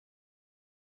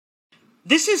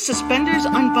This is Suspenders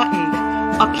Unbuttoned,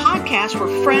 a podcast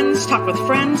where friends talk with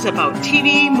friends about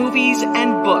TV, movies,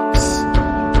 and books.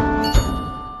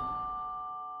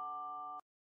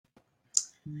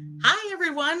 Hi,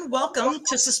 everyone. Welcome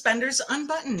to Suspenders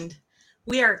Unbuttoned.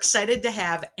 We are excited to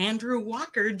have Andrew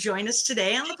Walker join us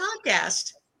today on the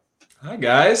podcast. Hi,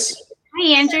 guys. Hi,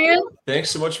 Andrew. Thanks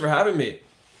so much for having me.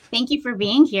 Thank you for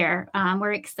being here.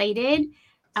 We're excited.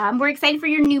 We're excited for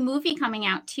your new movie coming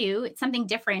out, too. It's something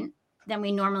different than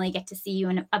we normally get to see you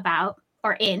in. I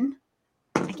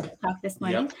can't talk this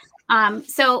morning. Yep.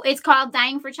 So it's called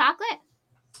Dying for Chocolate?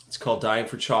 It's called Dying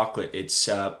for Chocolate. It's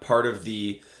part of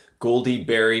the Goldie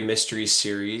Berry mystery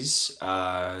series,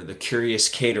 the Curious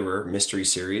Caterer mystery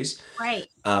series. Right.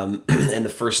 And the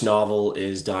first novel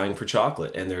is Dying for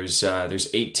Chocolate. And there's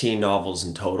 18 novels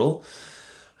in total.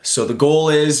 So the goal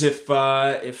is if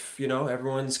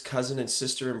everyone's cousin and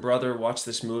sister and brother watch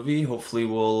this movie, hopefully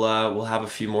we'll have a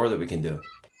few more that we can do.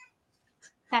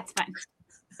 That's fun.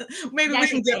 Maybe we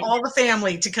can get all the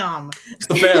family to come.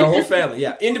 The whole family,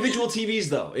 yeah. Individual TVs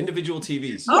though. Individual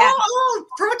TVs. Oh,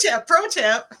 pro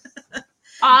tip.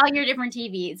 All your different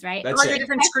TVs, right? That's all it. Your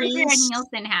different screens. You're in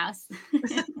Nielsen house.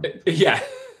 Yeah.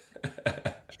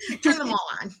 Turn them all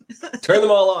on. Turn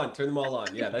them all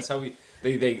on. Yeah, that's how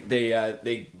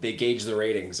they gauge the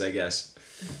ratings, I guess.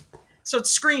 So it's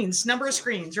screens, number of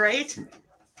screens, right?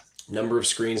 Number of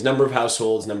screens, number of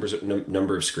households, number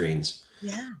of screens.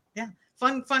 Yeah.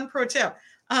 Fun pro tip.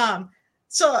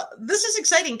 So this is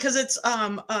exciting because it's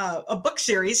a book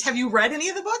series. Have you read any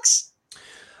of the books?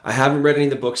 I haven't read any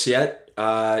of the books yet.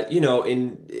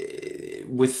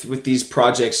 With these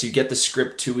projects, you get the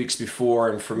script 2 weeks before,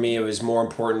 and for me, it was more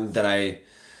important that I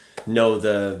know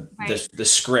the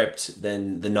script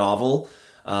than the novel.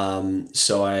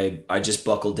 So I just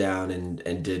buckled down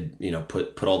and did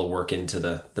put all the work into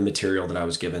the material that I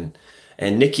was given.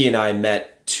 And Nikki and I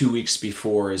met 2 weeks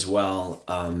before as well,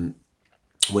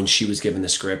 when she was given the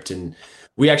script, and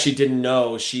we actually didn't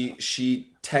know.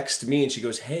 She texted me and she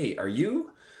goes, "Hey, are you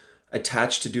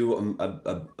attached to do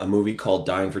a movie called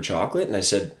Dying for Chocolate?" And I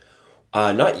said,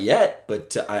 "Not yet,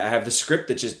 but I have the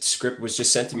script. Script was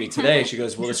just sent to me today." She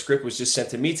goes, "Well, the script was just sent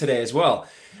to me today as well."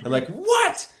 I'm like,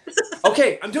 "What?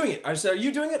 Okay, I'm doing it." I said, "Are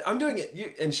you doing it?" "I'm doing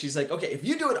it." And she's like, "Okay, if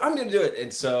you do it, I'm going to do it."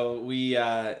 And so we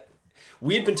had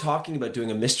been talking about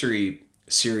doing a mystery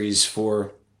series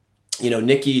for,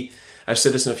 Nikki. I've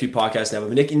said this in a few podcasts now,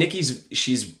 but Nikki's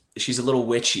she's a little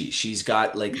witchy. She's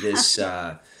got like this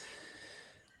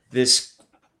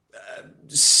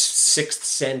sixth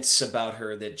sense about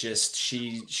her that just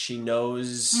she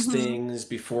knows things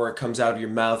before it comes out of your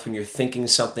mouth. When you're thinking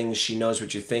something, she knows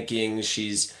what you're thinking.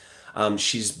 She's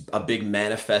a big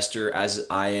manifester, as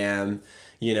I am,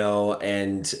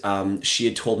 and she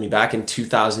had told me back in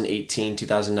 2018,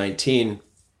 2019,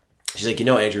 she's like,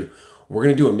 Andrew, we're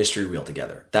going to do a mystery reel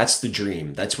together. That's the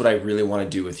dream. That's what I really want to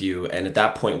do with you. And at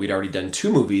that point, we'd already done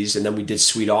 2 movies, and then we did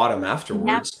Sweet Autumn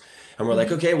afterwards. Yep. And we're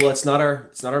like, okay, well, it's not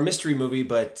our mystery movie,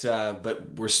 but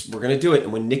we're going to do it.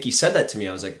 And when Nikki said that to me,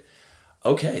 I was like,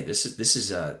 okay,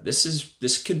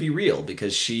 this could be real,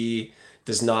 because she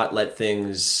does not let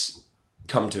things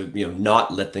come to,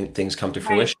 things come to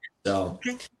fruition. So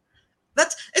okay.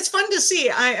 It's fun to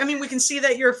see. I mean, we can see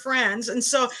that you're friends. And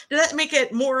so did that make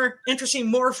it more interesting,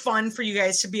 more fun for you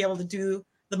guys to be able to do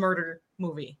the murder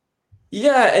movie?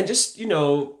 Yeah. And just,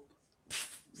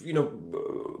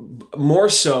 more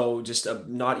so just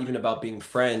not even about being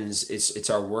friends. It's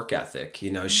our work ethic.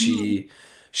 She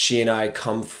and I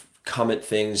come at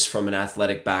things from an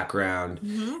athletic background,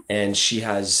 and she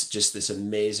has just this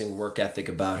amazing work ethic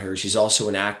about her. She's also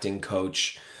an acting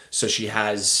coach. So she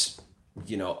has,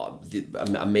 the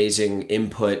amazing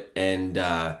input and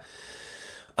the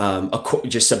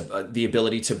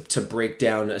ability to break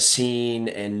down a scene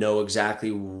and know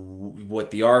exactly what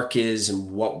the arc is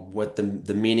and what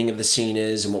the meaning of the scene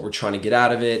is and what we're trying to get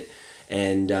out of it.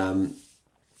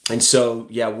 And so,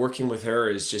 yeah, working with her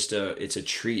is it's a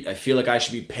treat. I feel like I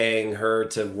should be paying her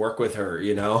to work with her,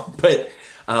 but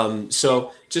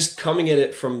so just coming at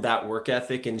it from that work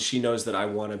ethic, and she knows that I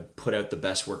want to put out the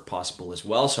best work possible as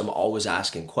well. So I'm always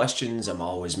asking questions. I'm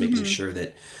always making sure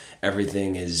that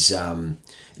everything is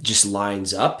just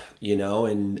lines up,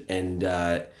 and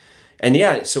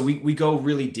yeah, so we go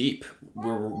really deep.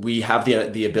 We have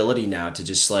the ability now to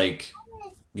just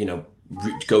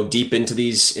go deep into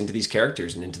these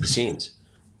characters and into the scenes.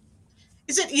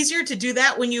 Is it easier to do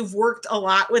that when you've worked a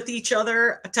lot with each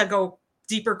other, to go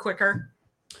deeper quicker?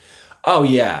 Oh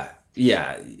yeah.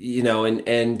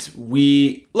 And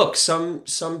we look, some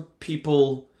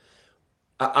people,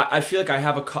 I feel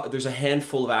like there's a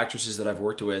handful of actresses that I've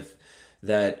worked with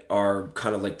that are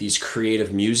kind of like these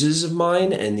creative muses of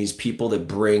mine, and these people that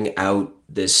bring out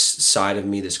this side of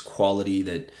me, this quality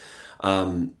that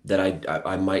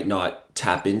I might not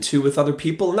tap into with other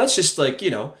people. And that's just like,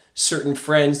 certain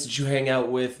friends that you hang out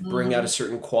with bring out a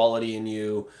certain quality in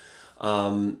you.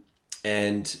 Um,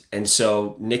 and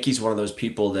so Nikki's one of those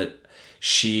people that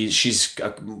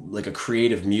like a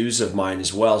creative muse of mine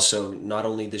as well. So not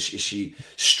only does she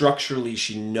structurally,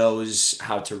 she knows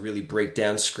how to really break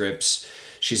down scripts.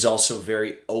 She's also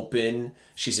very open.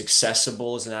 She's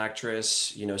accessible as an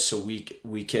actress, so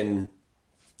we can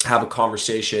have a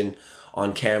conversation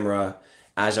on camera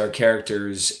as our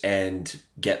characters and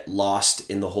get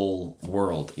lost in the whole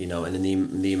world, and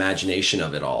in the imagination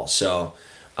of it all. So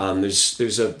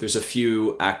there's a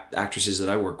few actresses that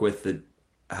I work with that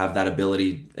have that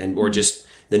ability, or just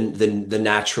the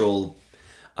natural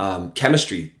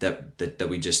chemistry that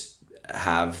we just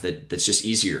have, that's just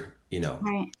easier,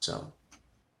 Right. So.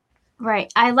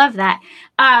 Right. I love that.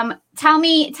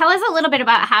 Tell us a little bit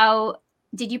about how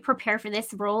did you prepare for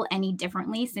this role any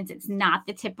differently, since it's not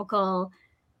the typical,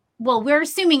 well, we're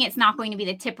assuming it's not going to be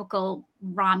the typical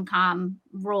rom-com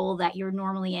role that you're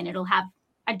normally in. It'll have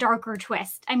a darker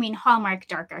twist. I mean, Hallmark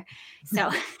darker. So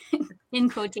in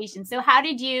quotation. So how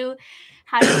did you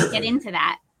get into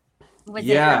that? Was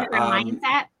it a different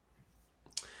mindset?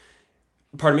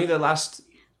 Pardon me, the last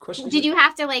question? Did you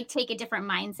have to like take a different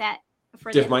mindset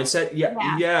for this? Different mindset?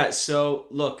 Yeah. So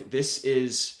look, this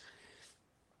is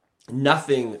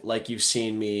nothing like you've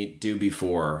seen me do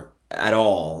before at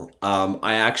all.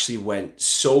 I actually went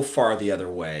so far the other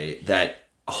way that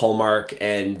Hallmark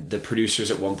and the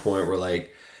producers at one point were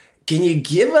like, "Can you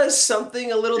give us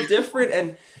something a little different?"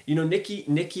 And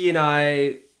Nikki and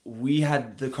I, we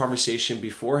had the conversation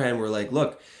beforehand. We're like,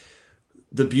 "Look,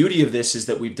 the beauty of this is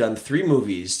that we've done 3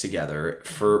 movies together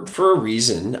for a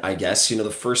reason, I guess. The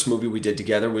first movie we did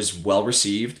together was well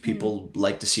received. People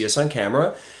like to see us on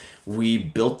camera. We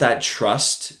built that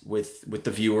trust with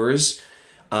the viewers,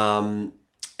 and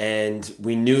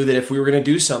we knew that if we were going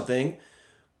to do something,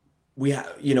 we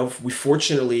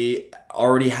fortunately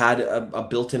already had a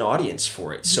built-in audience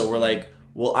for it. So we're like,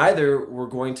 well, either we're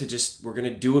going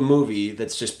to do a movie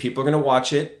that's just, people are going to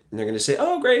watch it and they're going to say,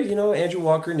 oh, great, Andrew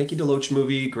Walker, Nikki DeLoach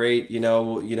movie, great,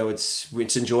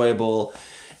 it's enjoyable,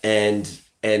 and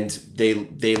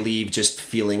they leave just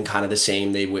feeling kind of the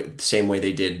same way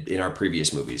they did in our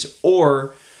previous movies,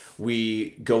 or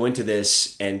we go into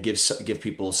this and give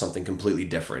people something completely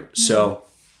different. Mm-hmm. So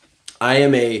I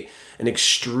am an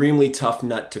extremely tough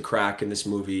nut to crack in this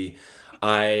movie.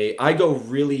 I go,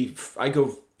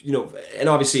 and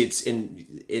obviously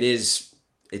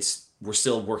we're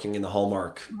still working in the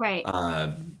Hallmark, right?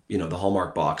 The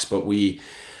Hallmark box, but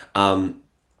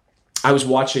I was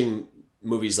watching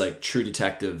movies like True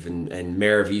Detective and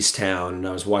Mayor of Easttown, and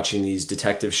I was watching these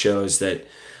detective shows that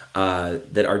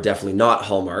are definitely not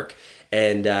Hallmark.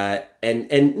 And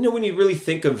when you really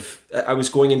think of, I was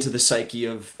going into the psyche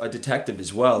of a detective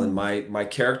as well, and my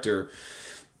character,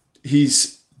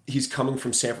 he's coming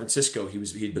from San Francisco.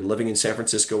 He'd been living in San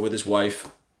Francisco with his wife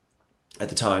at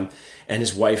the time, and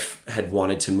his wife had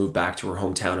wanted to move back to her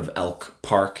hometown of Elk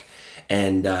Park,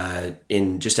 and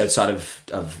in just outside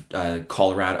of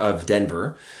Colorado, of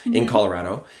Denver, in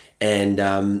Colorado.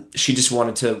 And she just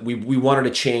wanted to. We wanted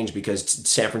to change, because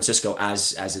San Francisco,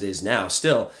 as it is now,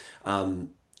 still,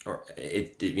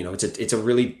 it's a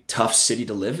really tough city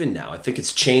to live in now. I think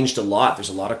it's changed a lot. There's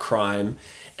a lot of crime,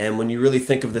 and when you really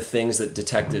think of the things that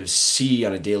detectives see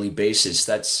on a daily basis,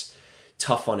 that's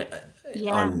tough on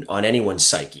anyone's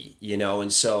psyche,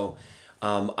 And so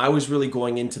I was really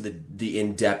going into the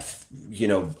in-depth,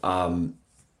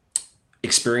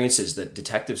 experiences that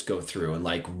detectives go through,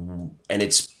 and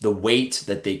it's the weight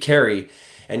that they carry.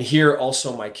 And here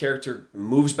also, my character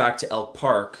moves back to Elk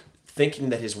Park thinking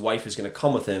that his wife is going to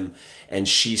come with him, and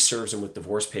she serves him with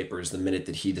divorce papers the minute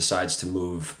that he decides to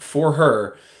move for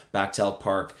her back to Elk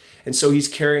Park. And so he's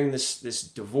carrying this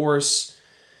divorce,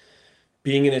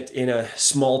 being in a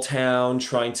small town,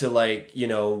 trying to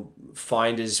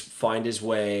find his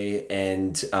way,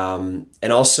 and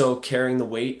also carrying the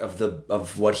weight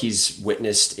of what he's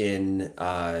witnessed in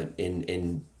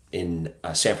San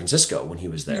Francisco when he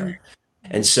was there.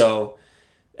 And so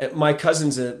my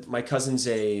cousin's a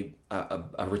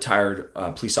retired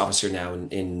police officer now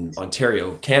in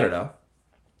Ontario, Canada.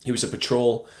 He was a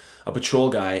patrol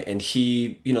guy, and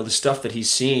he, the stuff that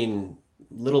he's seen,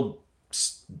 little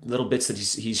bits that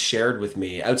he's shared with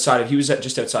me he was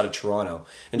just outside of Toronto,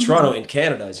 and Toronto in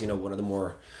Canada is, one of the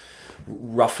more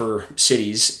rougher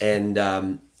cities.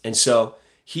 And so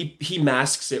he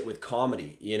masks it with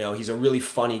comedy. He's a really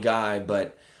funny guy,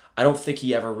 but I don't think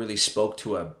he ever really spoke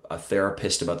to a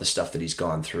therapist about the stuff that he's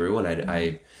gone through, and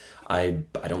I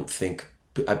don't think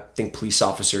I think police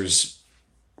officers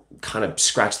kind of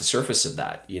scratch the surface of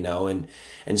that,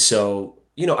 and so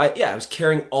I was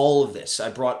carrying all of this. I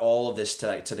brought all of this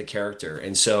to the character,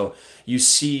 and so you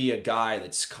see a guy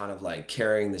that's kind of like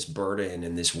carrying this burden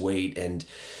and this weight, and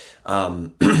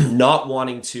not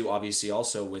wanting to, obviously,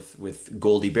 also with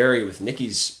Goldie Berry, with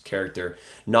Nikki's character,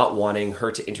 not wanting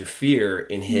her to interfere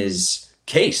in his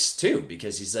case too,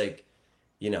 because he's like,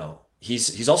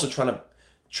 he's also trying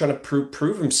to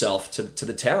prove himself to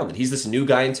the town that he's this new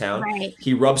guy in town. Right.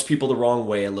 He rubs people the wrong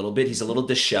way a little bit. He's a little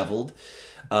disheveled.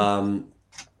 And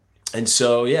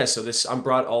so this I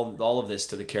brought all of this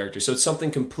to the character. So it's something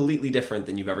completely different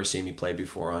than you've ever seen me play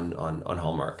before on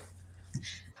Hallmark.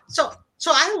 So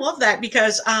I love that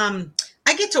because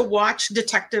I get to watch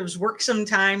detectives work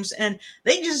sometimes, and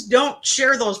they just don't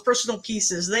share those personal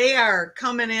pieces. They are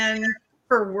coming in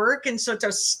for work, and so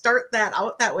to start that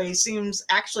out that way seems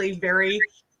actually very,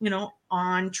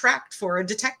 on track for a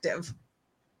detective.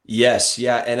 Yes,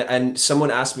 yeah, and someone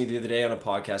asked me the other day on a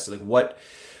podcast, like,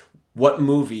 what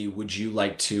movie would you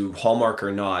like to, Hallmark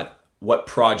or not, what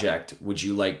project would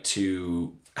you like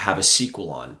to have a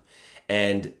sequel on?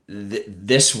 And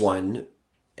this one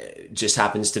just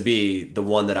happens to be the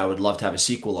one that I would love to have a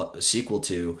sequel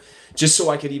to, just so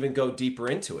I could even go deeper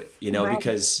into it, Right.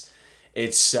 because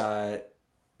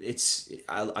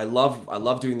I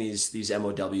love doing these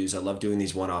MOWs. I love doing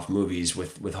these one-off movies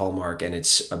with Hallmark, and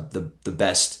it's the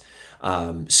best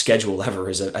schedule ever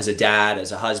as a dad,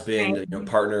 as a husband, Right.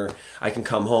 partner. I can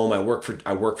come home. I work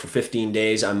for 15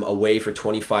 days. I'm away for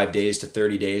 25 days to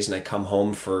 30 days, and I come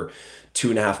home for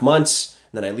 2.5 months.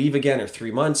 And then I leave again, or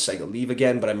 3 months. I leave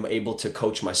again, but I'm able to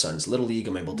coach my son's little league.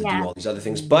 I'm able to do all these other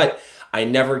things, but I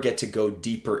never get to go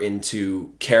deeper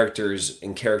into characters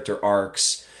and character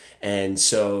arcs. And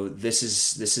so this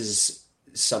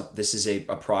is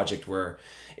a project where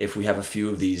if we have a few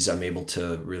of these, I'm able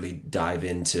to really dive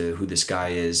into who this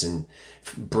guy is and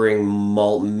bring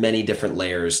many different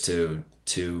layers to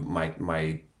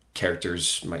my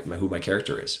characters, who my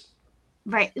character is.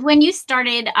 Right. When you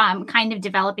started kind of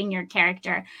developing your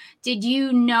character, did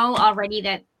you know already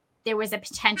that there was a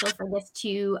potential for this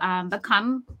to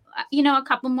become, a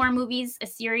couple more movies, a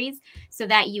series, so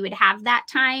that you would have that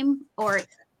time, or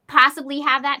possibly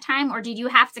have that time? Or did you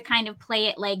have to kind of play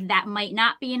it like that might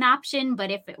not be an option, but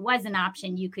if it was an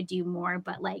option, you could do more,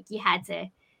 but like you had to?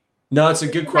 No, it's a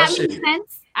good question. Does that make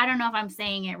sense? I don't know if I'm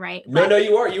saying it right. No,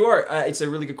 you are. It's a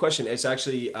really good question. It's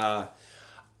actually, when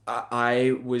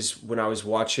I was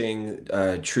watching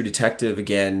True Detective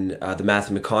again, the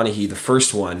Matthew McConaughey, the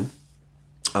first one,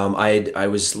 I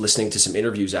was listening to some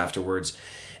interviews afterwards,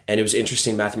 and it was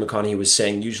interesting. Matthew McConaughey was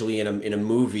saying usually in a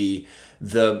movie,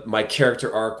 my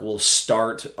character arc will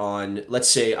start on, let's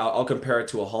say, I'll compare it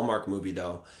to a Hallmark movie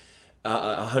though.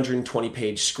 A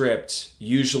 120-page script,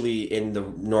 usually in the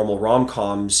normal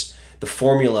rom-coms, the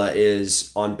formula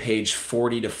is on page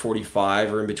 40 to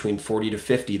 45, or in between 40 to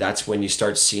 50. That's when you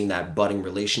start seeing that budding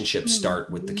relationship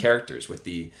start with the characters, with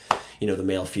the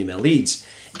male female leads.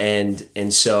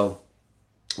 And so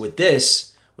with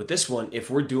this one, if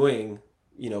we're doing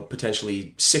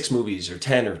potentially 6 movies or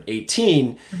 10 or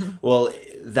 18, well,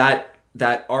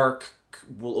 that arc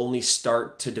will only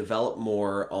start to develop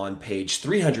more on page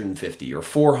 350 or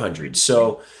 400.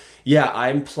 So yeah,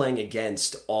 I'm playing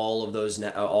against all of those,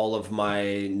 all of my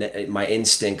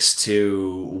instincts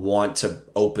to want to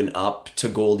open up to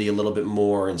Goldie a little bit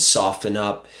more and soften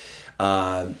up.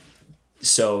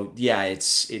 So yeah,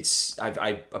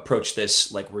 I approach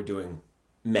this like we're doing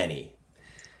many.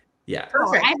 Yeah.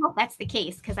 Perfect. I hope that's the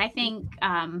case, because I think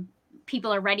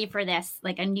people are ready for this,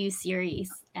 like a new series,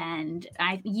 and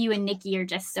you and Nikki are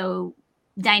just so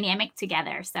dynamic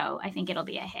together. So I think it'll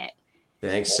be a hit.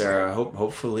 Thanks, Sarah.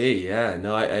 Hopefully, yeah.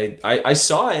 No, I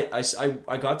saw it.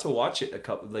 I got to watch it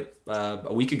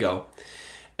a week ago,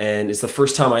 and it's the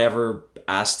first time I ever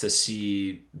asked to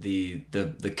see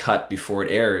the cut before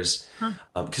it airs,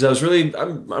 because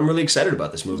I'm really excited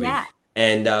about this movie. Yeah.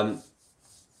 And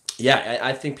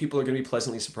I think people are going to be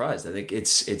pleasantly surprised. I think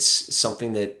it's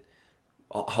something that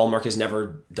Hallmark has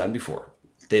never done before.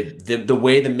 The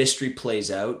way the mystery plays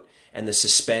out and the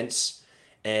suspense,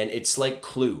 and it's like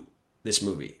Clue. This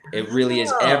movie, it really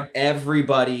is.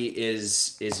 Everybody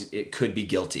it could be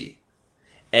guilty.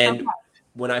 And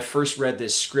when I first read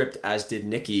this script, as did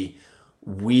Nikki,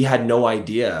 we had no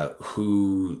idea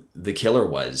who the killer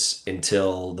was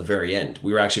until the very end.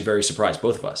 We were actually very surprised,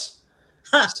 both of us.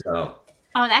 So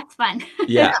Oh, that's fun.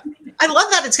 Yeah. I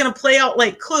love that it's going to play out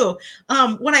like Clue.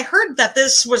 When I heard that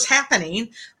this was happening,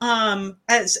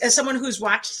 as someone who's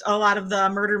watched a lot of the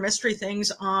murder mystery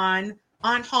things on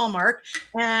Hallmark,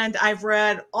 and I've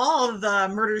read all of the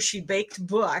Murder She Baked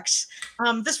books,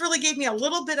 this really gave me a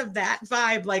little bit of that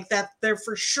vibe, like that there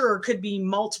for sure could be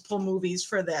multiple movies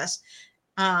for this,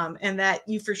 and that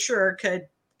you for sure could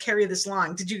carry this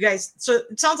along. Did you guys? So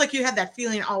it sounds like you had that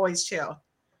feeling always too.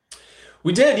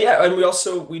 We did, yeah, and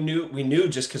we knew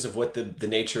just because of what the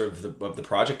nature of the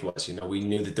project was. You know, we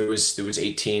knew that there was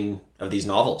 18 of these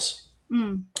novels.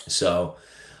 Mm. So,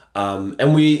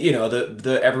 and we, you know,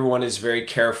 the everyone is very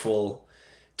careful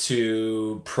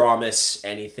to promise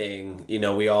anything. You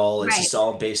know, it's Right. just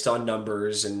all based on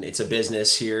numbers, and it's a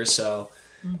business here. So,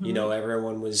 you know,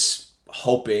 everyone was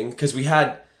hoping because we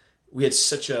had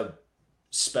such a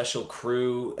special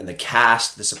crew and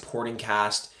the supporting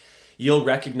cast. You'll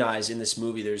recognize in this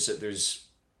movie there's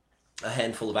a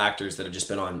handful of actors that have just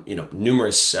been on, you know,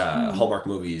 numerous Hallmark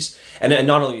movies, and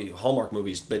not only Hallmark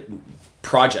movies but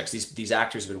projects. These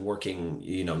actors have been working,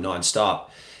 you know,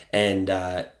 nonstop, and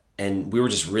we were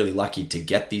just really lucky to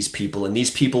get these people, and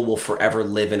these people will forever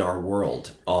live in our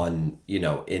world on, you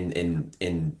know, in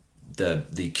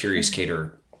the Curious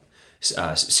Caterer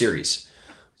series.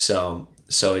 So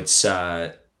it's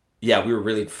yeah, we were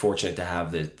really fortunate to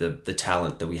have the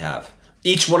talent that we have.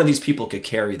 Each one of these people could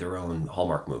carry their own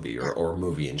Hallmark movie or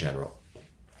movie in general.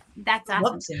 That's I awesome.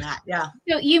 love seeing that. Yeah.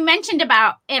 So you mentioned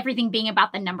about everything being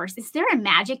about the numbers. Is there a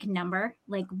magic number?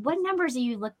 Like, what numbers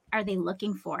are they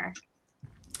looking for?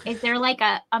 Is there like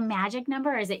a magic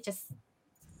number, or is it just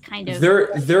kind of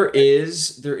There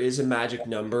is a magic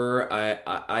number.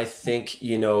 I think,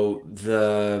 you know,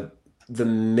 the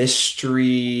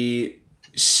mystery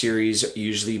series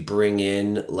usually bring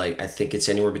in, like, I think it's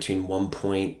anywhere between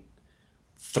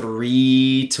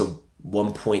 1.3 to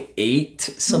 1.8,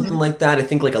 something like that. I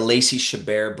think like a Lacey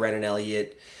Chabert, Brennan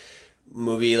Elliott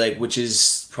movie, like, which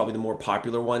is probably the more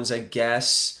popular ones, I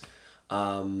guess.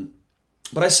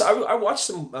 But I watched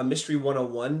some Mystery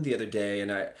 101 the other day,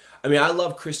 and I mean, I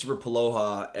love Christopher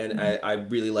Poloha, and I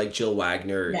really like Jill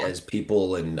Wagner as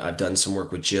people, and I've done some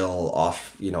work with Jill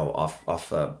off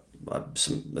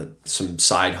some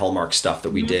side Hallmark stuff that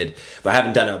we did, but I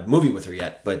haven't done a movie with her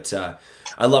yet. But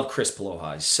I love Chris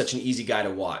Poloha. He's such an easy guy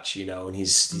to watch, you know, and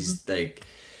he's like,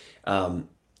 and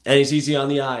he's easy on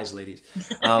the eyes, ladies.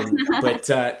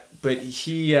 But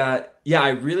he, yeah, I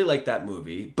really like that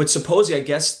movie. But supposedly, I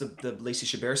guess the Lacey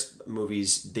Chabert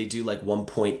movies, they do like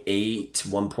 1.8,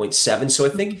 1.7. So I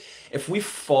think if we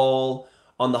fall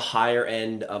on the higher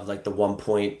end of like the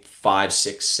 1.5,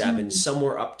 6, 7,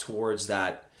 somewhere up towards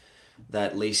that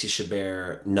Lacey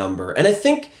Chabert number. And I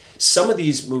think some of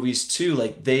these movies too,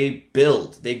 like they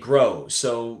grow.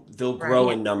 So they'll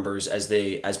grow in numbers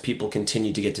as people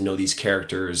continue to get to know these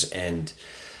characters and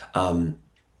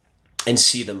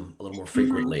see them a little more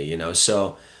frequently, you know?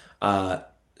 So, I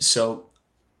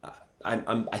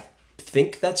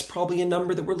think that's probably a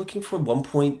number that we're looking for.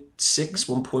 1.6,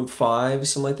 1.5,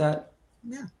 something like that.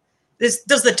 Yeah. Does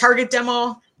the target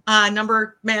demo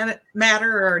number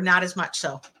matter, or not as much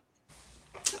so?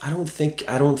 I don't think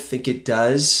it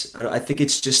does. I think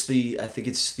it's just the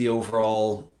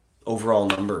overall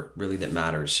number really that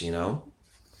matters, you know?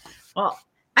 Well,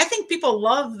 I think people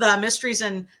love the mysteries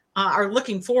and are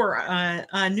looking for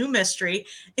a new mystery.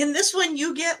 In this one,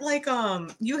 you get like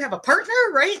you have a partner,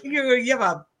 right? You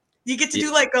get to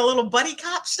do like a little buddy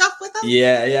cop stuff with him.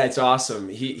 Yeah, it's awesome.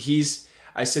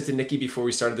 I said to Nikki before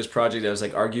we started this project, I was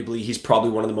like, arguably, he's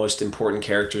probably one of the most important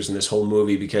characters in this whole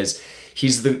movie because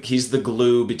he's the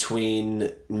glue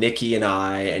between Nikki and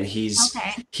I, and he's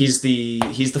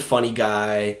the funny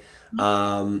guy.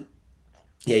 Yeah,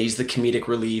 he's the comedic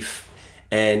relief,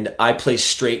 and I play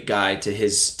straight guy to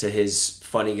his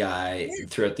funny guy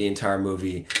throughout the entire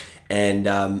movie,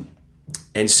 and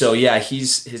so yeah,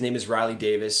 his name is Riley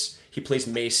Davis. He plays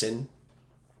Mason,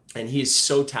 and he is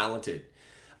so talented.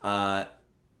 And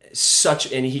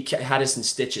he had us in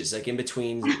stitches, like in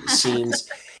between scenes.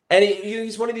 And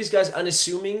he's one of these guys,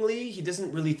 unassumingly, he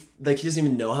doesn't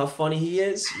even know how funny he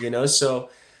is, you know? So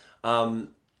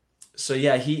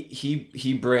yeah,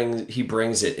 he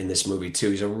brings it in this movie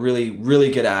too. He's a really,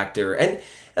 really good actor. And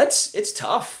it's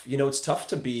tough, you know, it's tough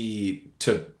to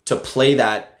play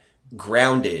that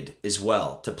grounded as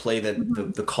well, to play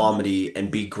the comedy and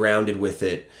be grounded with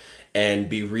it and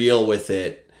be real with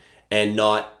it and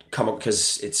not come up,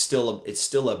 because it's still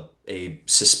a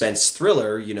suspense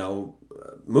thriller, you know,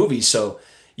 movie. So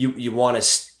you want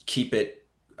to keep it,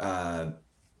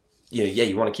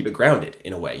 you want to keep it grounded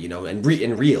in a way, you know, and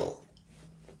real.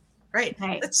 Right.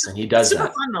 And he does super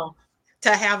that. fun though.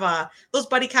 to have those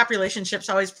buddy cop relationships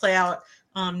always play out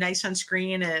nice on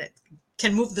screen, and it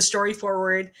can move the story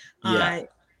forward. Yeah.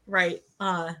 Right.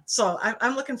 So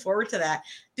I'm looking forward to that.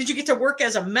 Did you get to work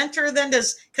as a mentor then?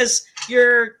 Because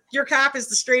your cop is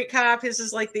the straight cop, his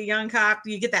is like the young cop.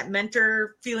 Do you get that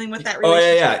mentor feeling with that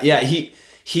relationship? Oh yeah.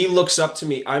 He looks up to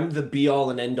me. I'm the be all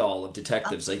and end all of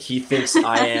detectives. Like he thinks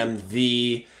I am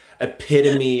the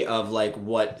epitome of like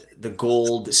what the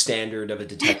gold standard of a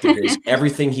detective is.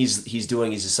 Everything he's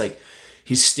doing, he's just like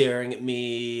he's staring at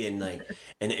me and like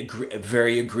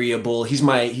very agreeable. He's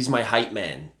my hype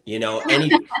man. You know,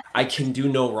 I can do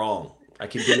no wrong. I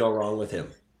can do no wrong with him.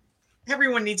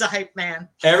 Everyone needs a hype man.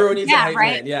 Everyone needs a hype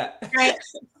man. Yeah. Right.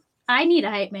 I need a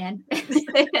hype man.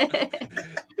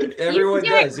 Everyone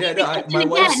does. Yeah. No, my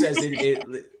wife says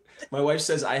my wife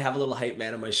says I have a little hype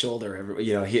man on my shoulder.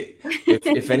 You know, if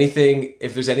there's anything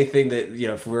that, you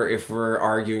know, if we're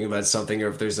arguing about something or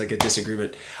if there's like a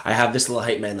disagreement, I have this little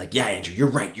hype man. Like, yeah, Andrew, you're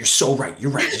right. You're so right.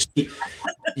 You're right. Just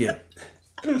yeah.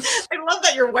 I love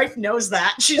that your wife knows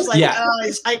that. She's like, oh,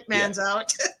 his hype man's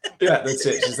out. Yeah, that's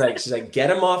it. She's like,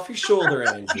 get him off your shoulder,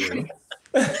 Andrew.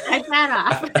 Get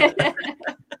that off.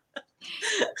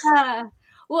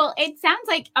 Well, it sounds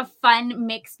like a fun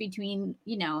mix between,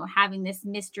 you know, having this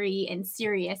mystery and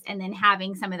serious and then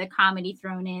having some of the comedy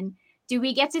thrown in. Do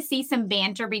we get to see some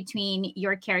banter between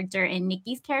your character and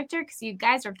Nikki's character? Because you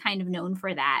guys are kind of known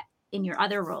for that in your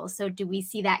other roles. So do we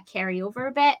see that carry over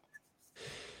a bit?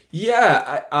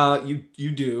 Yeah,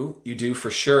 you do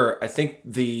for sure. I think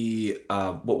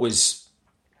what was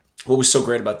so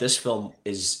great about this film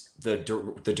is the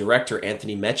director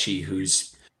Anthony Mecci,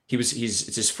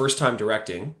 it's his first time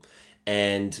directing,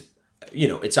 and you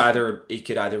know it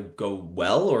could either go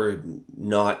well or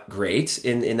not great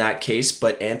in that case.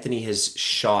 But Anthony has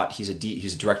shot. He's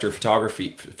a director of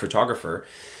photographer.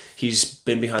 He's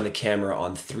been behind the camera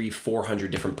on 400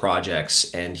 different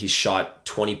projects, and he's shot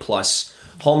 20 plus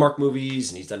Hallmark movies,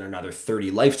 and he's done another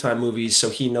 30 Lifetime movies. So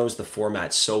he knows the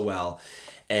format so well,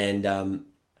 and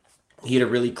he had a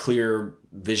really clear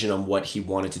vision on what he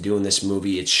wanted to do in this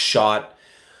movie. It's shot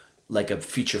like a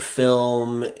feature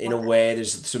film in a way.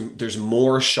 There's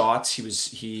more shots.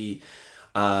 He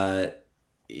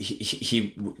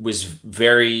was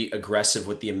very aggressive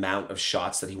with the amount of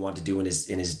shots that he wanted to do in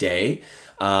his day.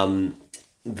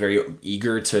 Very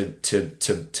eager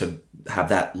to have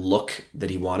that look that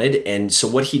he wanted. And so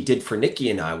what he did for Nikki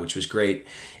and I, which was great,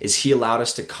 is he allowed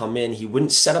us to come in. He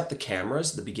wouldn't set up the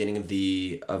cameras at the beginning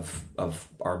of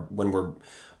our when we're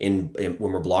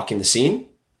blocking the scene.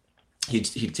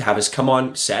 He'd have us come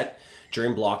on set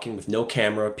during blocking with no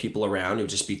camera, people around. It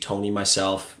would just be Tony,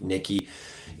 myself, Nikki.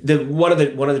 One of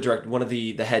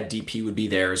the head DP would be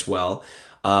there as well,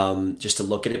 just to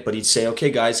look at it. But he'd say,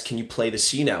 "Okay, guys, can you play the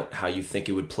scene out how you think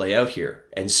it would play out here?"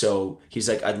 And so he's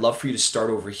like, "I'd love for you to start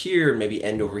over here, maybe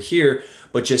end over here,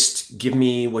 but just give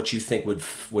me what you think would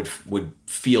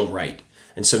feel right."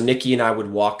 And so Nikki and I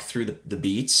would walk through the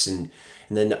beats, and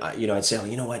then you know, I'd say, "Oh,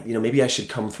 you know what? You know, maybe I should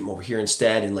come from over here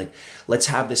instead, and like let's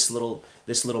have this little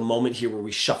moment here where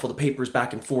we shuffle the papers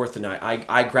back and forth, and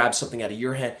I grab something out of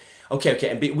your hand." Okay.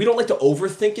 And we don't like to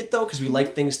overthink it though, because we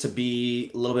like things to be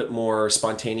a little bit more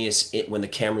spontaneous when the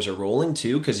cameras are rolling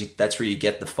too, because that's where you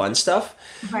get the fun stuff.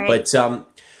 Right.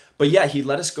 But yeah, he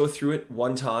let us go through it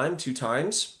 1 time, 2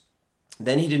 times.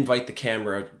 Then he'd invite the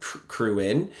camera crew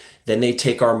in. Then they'd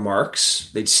take our marks.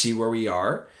 They'd see where we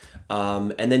are.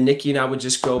 And then Nikki and I would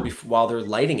just go while they're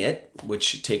lighting it,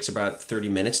 which takes about 30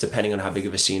 minutes, depending on how big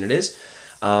of a scene it is.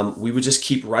 We would just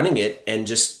keep running it and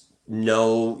just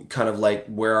know kind of like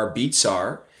where our beats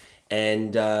are,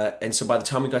 and so by the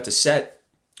time we got to set,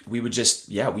 we would just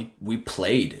we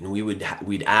played, and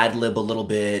we'd ad lib a little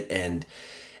bit, and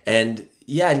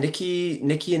yeah,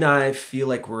 Nikki and I feel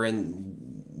like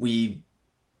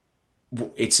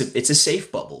it's a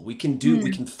safe bubble. We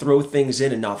can throw things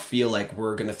in and not feel like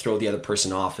we're going to throw the other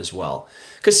person off as well,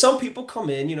 because some people come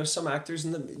in, you know, some actors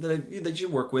that you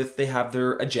work with, they have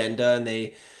their agenda, and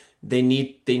they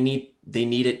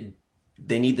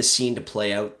need the scene to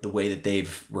play out the way that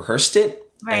they've rehearsed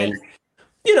it. Right. And,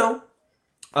 you know,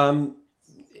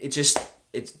 it's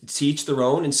to each their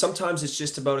own. And sometimes it's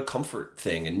just about a comfort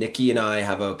thing. And Nikki and I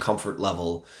have a comfort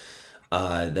level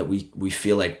that we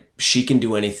feel like she can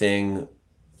do anything,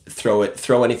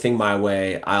 throw anything my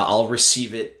way. I'll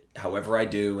receive it however I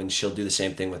do, and she'll do the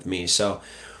same thing with me. So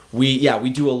we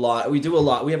do a lot. We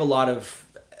have a lot of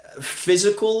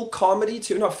physical comedy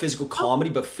too, not physical comedy,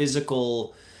 but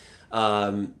physical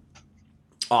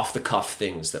off the cuff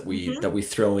things that we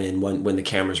throw in when the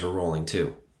cameras are rolling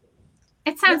too.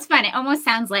 It sounds fun. It almost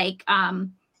sounds like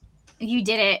you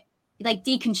did it, like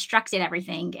deconstructed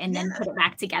everything and then put it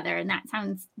back together. And that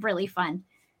sounds really fun.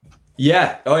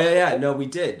 Yeah. Oh yeah. No, we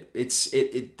did.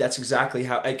 That's exactly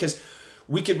how, because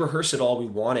we could rehearse it all we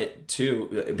wanted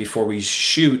to before we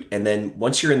shoot. And then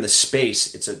once you're in the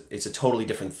space, it's a totally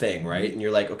different thing, right? And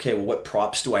you're like, okay, well, what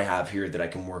props do I have here that I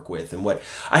can work with? And what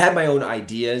I had my own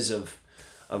ideas of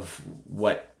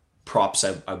what props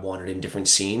I wanted in different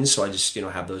scenes. So I just,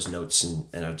 have those notes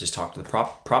and I just talk to the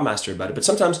prop master about it. But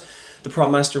sometimes the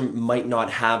prop master might not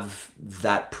have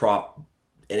that prop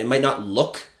and it might not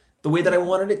look the way that I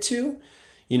wanted it to,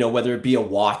 whether it be a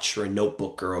watch or a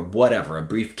notebook or a whatever, a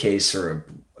briefcase or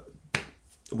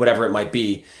whatever it might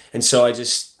be. And so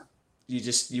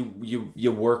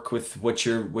you work with what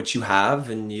you have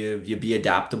and you be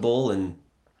adaptable. And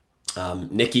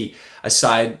Nikki,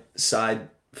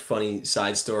 funny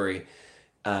side story.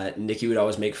 Nikki would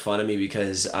always make fun of me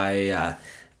because I'm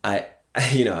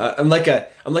like a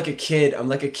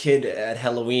kid at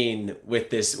Halloween with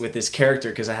this character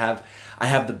because I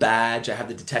have the badge, I have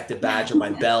the detective badge on my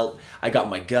belt, I got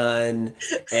my gun,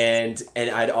 and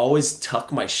I'd always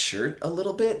tuck my shirt a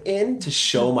little bit in to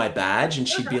show my badge, and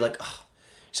she'd be like, oh.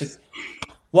 She's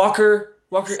like, Walker,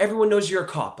 everyone knows you're a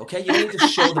cop, okay? You don't need to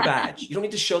show the badge. You don't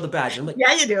need to show the badge. I'm like,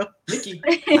 yeah, you do. Nikki,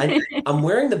 I'm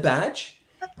wearing the badge.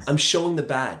 I'm showing the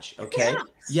badge, okay?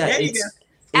 Yeah, it's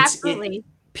absolutely.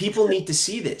 People need to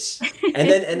see this.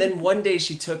 And then one day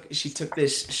she took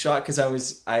this shot because I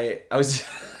was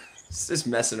just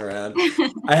messing around.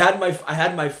 I had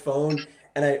my phone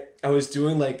and I was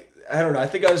doing like, I don't know. I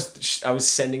think I was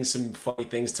sending some funny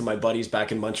things to my buddies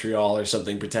back in Montreal or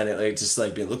something, pretending like just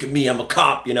like being, look at me, I'm a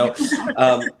cop,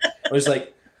 I was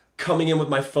like coming in with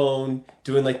my phone,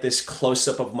 doing like this close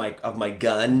up of my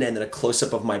gun, and then a close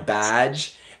up of my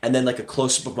badge, and then like a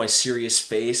close up of my serious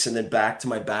face, and then back to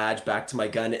my badge, back to my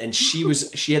gun. And she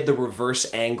had the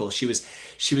reverse angle. She was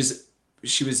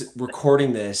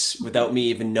recording this without me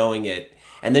even knowing it.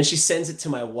 And then she sends it to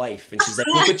my wife, and she's like,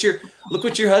 "Look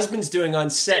what your husband's doing on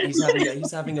set. He's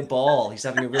having a ball. He's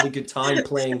having a really good time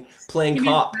playing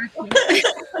cop."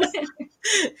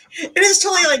 It is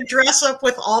totally like dress up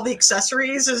with all the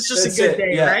accessories. It's just a good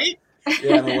day, right?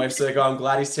 Yeah, my wife's like, "Oh, I'm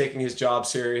glad he's taking his job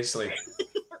seriously."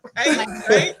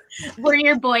 Right? Were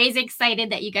your boys excited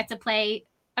that you get to play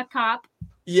a cop?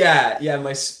 Yeah.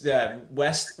 West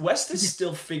is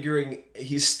still figuring.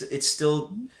 He's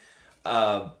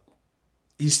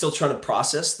still trying to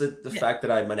process the fact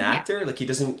that I'm an actor. Like it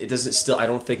doesn't still, I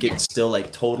don't think it still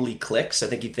like totally clicks. I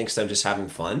think he thinks I'm just having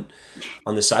fun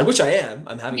on the side, which I am.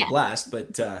 I'm having a blast,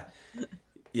 but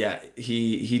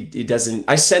he doesn't.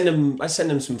 I send him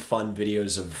some fun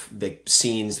videos of the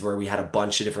scenes where we had a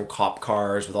bunch of different cop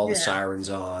cars with all the sirens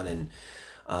on, and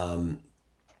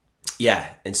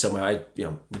and so I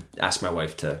asked my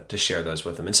wife to share those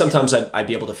with him, and sometimes I'd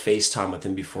be able to FaceTime with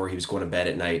him before he was going to bed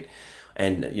at night.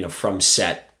 And from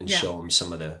set and show him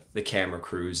some of the camera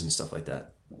crews and stuff like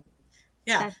that.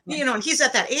 Yeah, and he's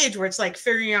at that age where it's like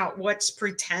figuring out what's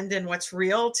pretend and what's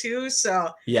real too. So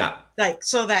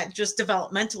so that just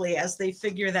developmentally as they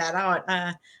figure that out,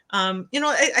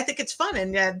 I think it's fun,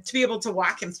 and to be able to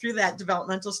walk him through that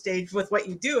developmental stage with what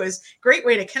you do is a great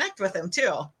way to connect with him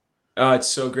too. Oh, it's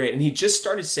so great. And he just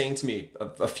started saying to me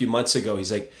a few months ago,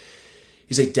 he's like,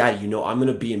 Dad, I'm going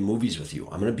to be in movies with you.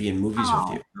 I'm going to be in movies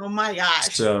with you. Oh my gosh.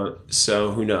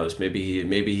 So who knows? Maybe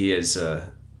he is,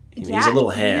 he's a little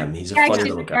ham. He's a funny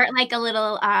little guy. Start like a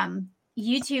little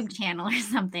YouTube channel or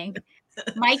something.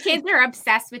 My kids are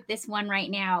obsessed with this one right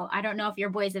now. I don't know if your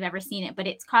boys have ever seen it, but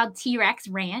it's called T-Rex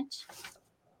Ranch.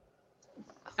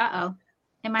 Uh-oh.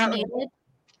 Am I muted?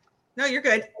 No, you're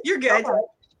good. You're good.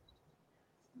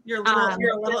 You're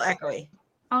a little echoey.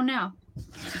 Oh no.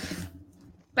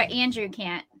 But Andrew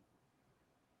can't.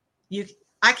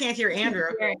 I can't hear Andrew.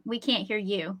 We can't hear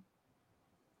you.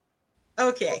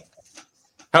 Okay.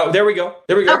 Oh, there we go.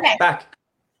 Okay. Back.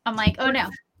 I'm like, oh no.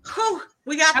 Whew,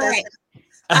 we got this. Right.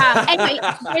 Anyway,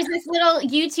 there's this little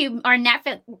YouTube or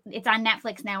Netflix. It's on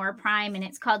Netflix now or Prime, and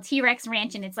it's called T-Rex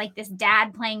Ranch, and it's like this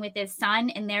dad playing with his son,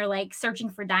 and they're like searching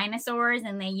for dinosaurs,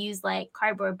 and they use like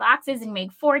cardboard boxes and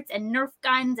make forts and Nerf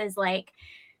guns as like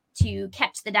to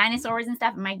catch the dinosaurs and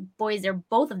stuff. And my boys are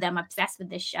both of them obsessed with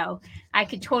this show. I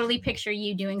could totally picture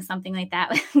you doing something like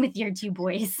that with your two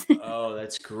boys. Oh,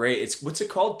 that's great. What's it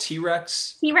called?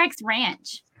 T-Rex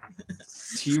Ranch.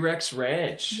 T-Rex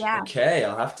Ranch. Yeah. Okay,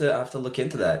 I'll have to look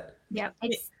into that. Yep.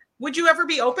 Would you ever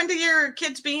be open to your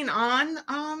kids being on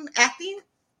acting?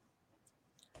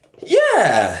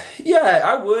 Yeah,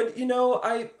 I would.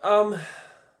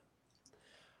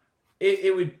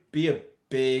 It would be a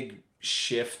big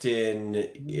shift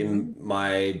in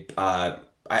my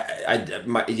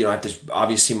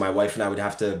obviously my wife and I would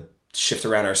have to shift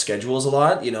around our schedules a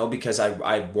lot, because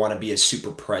I want to be a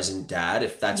super present dad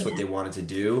if that's what they wanted to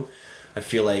do. I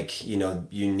feel like, you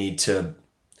need to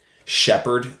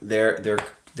shepherd their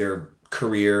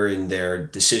career and their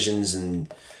decisions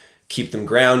and keep them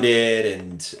grounded.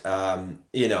 And,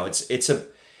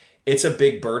 it's a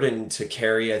big burden to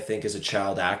carry, I think, as a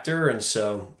child actor. And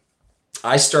so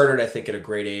I started, I think, at a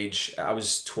great age. I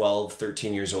was 12,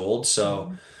 13 years old.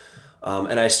 So,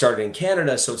 and I started in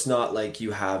Canada. So it's not like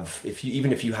you have,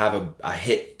 even if you have a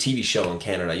hit TV show in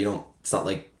Canada, it's not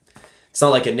like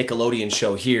a Nickelodeon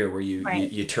show here where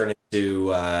you turn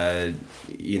into,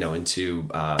 into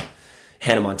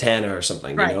Hannah Montana or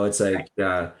something, it's like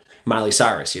Miley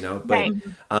Cyrus,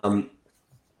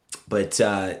 but,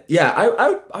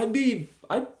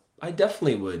 I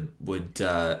definitely would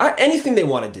anything they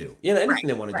want to do, anything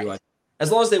they want to do,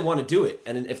 as long as they want to do it.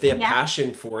 And if they have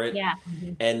passion for it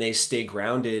and they stay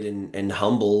grounded and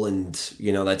humble, and,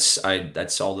 that's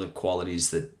all the qualities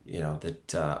that,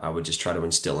 that I would just try to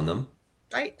instill in them.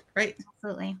 Right.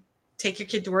 Absolutely. Take your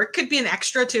kid to work. Could be an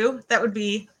extra too. That would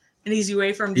be an easy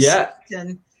way for him to sit.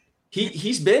 And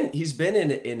he's been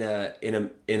in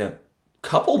a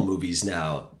couple movies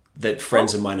now that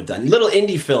friends of mine have done, little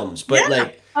indie films,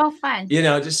 but fun.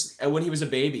 Just when he was a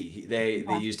baby, they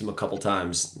used him a couple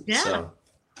times. So.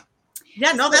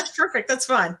 No, that's perfect. That's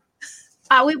fun.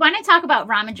 We want to talk about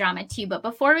Rama Drama too, but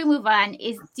before we move on,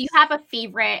 do you have a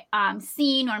favorite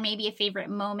scene or maybe a favorite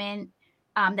moment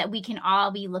that we can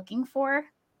all be looking for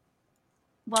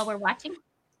while we're watching?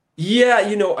 Yeah,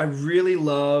 I really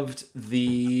loved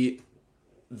the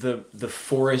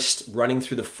forest, running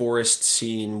through the forest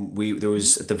scene. There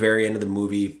was, at the very end of the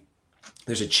movie,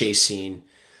 there's a chase scene.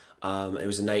 It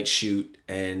was a night shoot,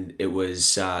 and it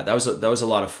was that was a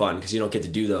lot of fun because you don't get to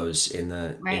do those in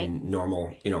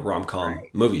normal rom-com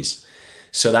movies.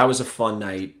 So that was a fun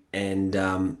night. And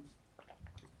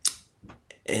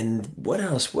what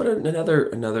else?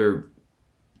 Another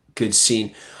good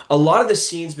scene. A lot of the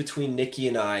scenes between Nikki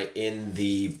and I in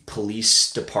the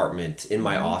police department in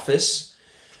my office,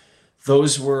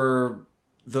 those were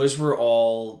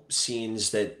all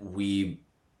scenes that we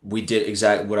did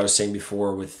exactly what I was saying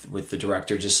before with the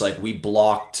director. Just like we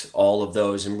blocked all of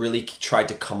those and really tried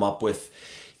to come up with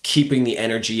keeping the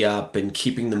energy up and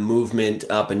keeping the movement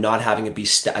up and not having it be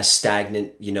a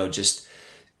stagnant, just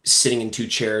sitting in two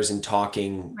chairs and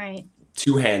talking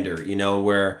two-hander,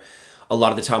 where a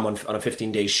lot of the time on a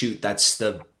 15-day shoot, that's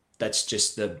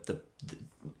just the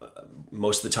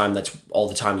most of the time, that's all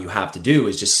the time you have to do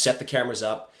is just set the cameras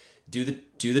up, do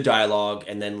the dialogue,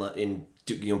 and then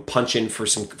punch in for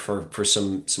some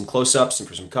close-ups and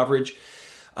for some coverage.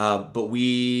 But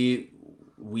we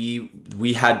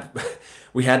had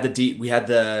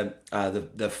the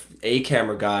A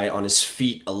camera guy on his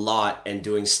feet a lot and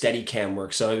doing steady cam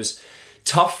work, so it was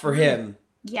tough for him.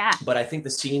 Yeah. But I think the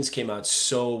scenes came out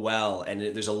so well, and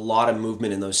there's a lot of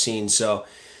movement in those scenes. So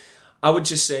I would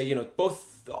just say, both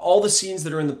all the scenes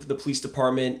that are in the police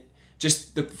department,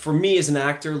 for me as an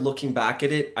actor looking back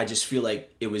at it, I just feel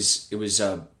like it was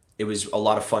a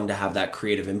lot of fun to have that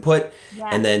creative input. Yeah.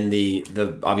 And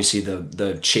then obviously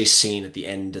the chase scene at the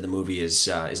end of the movie is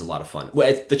a lot of fun.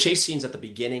 Well, the chase scene's at the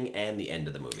beginning and the end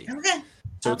of the movie. Okay.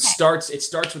 So it starts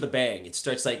with a bang. It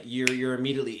starts like you're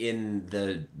immediately in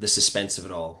the suspense of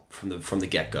it all from the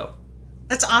get-go.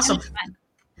 That's awesome.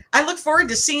 I look forward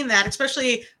to seeing that,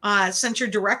 especially since your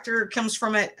director comes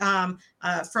from it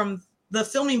from the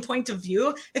filming point of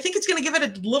view. I think it's going to give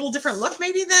it a little different look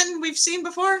maybe than we've seen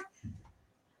before.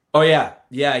 Oh yeah.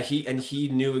 He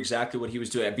knew exactly what he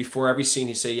was doing. Before every scene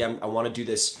he'd say, I want to do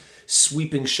this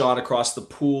sweeping shot across the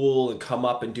pool and come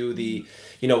up and do the,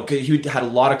 he had a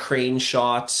lot of crane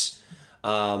shots.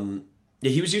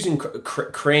 He was using the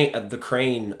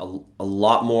crane a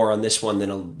lot more on this one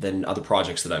than other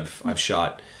projects that I've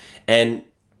shot. And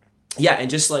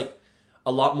just like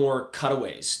a lot more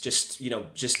cutaways, just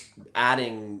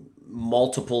adding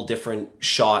multiple different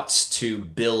shots to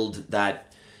build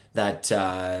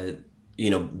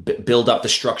build up the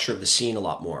structure of the scene a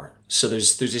lot more. So it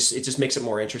just makes it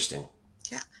more interesting.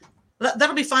 Yeah.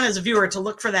 That'll be fun as a viewer to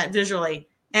look for that visually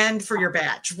and for your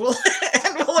badge. We'll look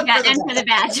for the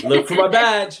badge. Look for my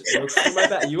badge.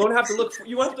 You won't have to look.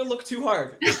 You won't have to look too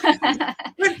hard.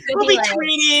 We'll be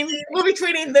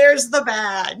tweeting. There's the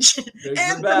badge.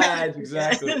 There's the badge.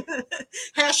 Exactly.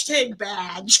 Hashtag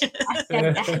badge.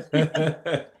 There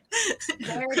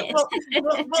it is.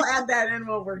 We'll add that in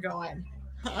while we're going.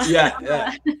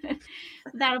 Yeah.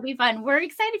 That'll be fun. We're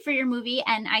excited for your movie,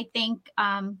 and I think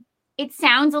it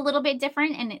sounds a little bit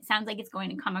different, and it sounds like it's going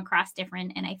to come across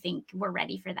different, and I think we're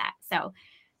ready for that. So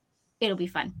it'll be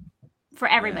fun for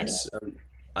everybody. Yes,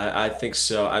 I think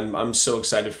so. I'm so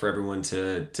excited for everyone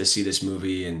to see this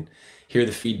movie and hear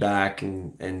the feedback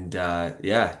and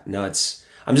yeah, no,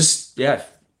 I'm just yeah,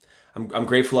 I'm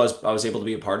grateful I was able to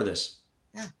be a part of this.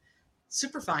 Yeah,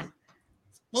 super fun.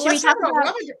 Well, Should let's we talk talk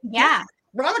about yeah.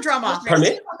 Rama Drama. Pardon me?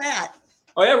 Let's talk about that.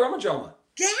 Oh yeah, Rama Drama.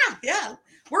 Yeah,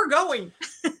 we're going.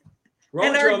 Rama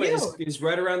And are Drama you? is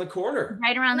right around the corner.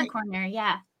 Right around the corner.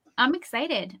 Yeah. I'm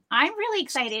excited. I'm really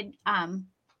excited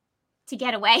to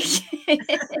get away.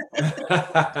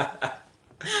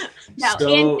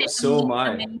 No, so am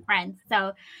I. Many friends.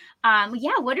 So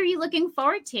yeah, what are you looking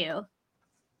forward to?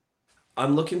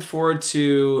 I'm looking forward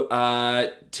to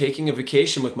taking a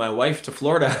vacation with my wife to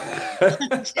Florida.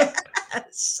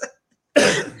 Yes.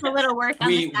 A little work on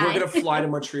the side. We're gonna fly to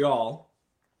Montreal.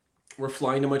 We're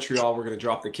flying to Montreal. We're gonna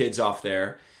drop the kids off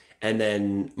there, and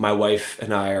then my wife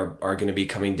and I are gonna be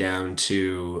coming down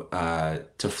to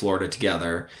Florida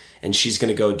together. And she's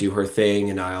gonna go do her thing,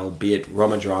 and I'll be at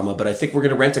Roma Drama. But I think we're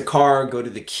gonna rent a car, go to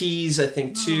the Keys, I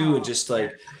think too, and just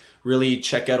like really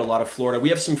check out a lot of Florida. We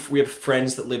have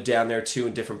friends that live down there too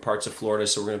in different parts of Florida,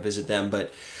 so we're gonna visit them.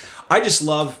 But I just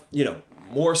love,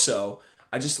 more so.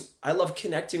 I love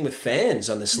connecting with fans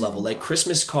on this level, like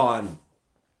Christmas Con,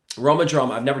 Roma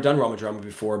Drama. I've never done Roma Drama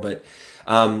before, but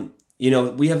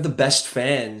we have the best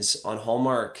fans on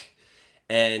Hallmark,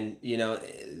 and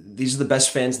these are the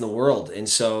best fans in the world, and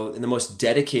the most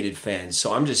dedicated fans.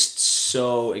 So I'm just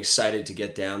so excited to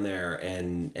get down there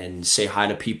and say hi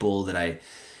to people that I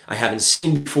haven't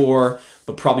seen before,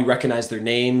 but probably recognize their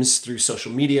names through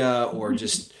social media or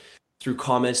just through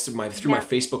comments through my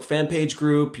Facebook fan page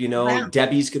group. Wow.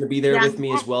 Debbie's going to be there with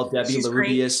me as well. Debbie She's Larubius.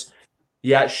 great.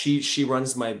 Yeah, she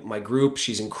runs my group.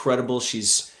 She's incredible.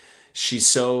 She's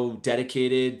so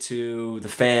dedicated to the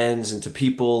fans and to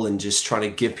people and just trying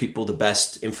to give people the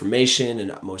best information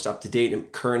and most up-to-date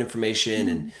and current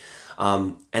information.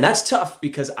 And that's tough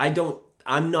because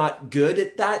I'm not good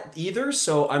at that either.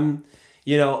 So I'm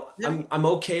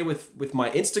okay with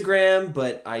my Instagram,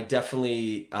 but I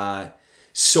definitely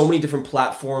so many different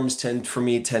platforms tend to I'm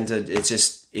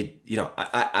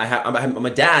a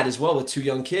dad as well with 2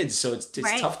 young kids, so it's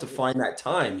tough to find that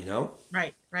time.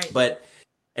 Right. But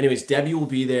anyways, Debbie will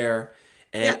be there,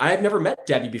 and I have never met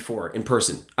Debbie before in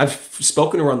person. I've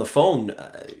spoken to her on the phone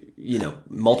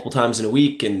multiple times in a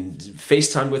week and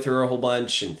FaceTimed with her a whole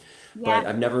bunch, but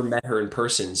I've never met her in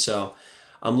person. So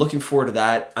I'm looking forward to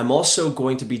that. I'm also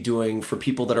going to be doing, for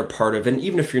people that are part of, and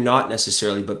even if you're not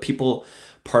necessarily, but people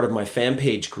part of my fan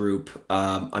page group,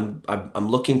 I'm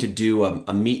looking to do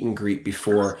a meet and greet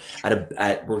before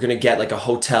we're gonna get like a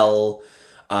hotel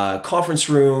conference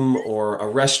room or a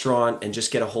restaurant and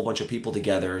just get a whole bunch of people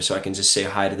together so I can just say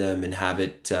hi to them and have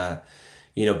it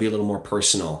be a little more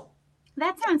personal.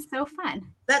 That sounds so fun.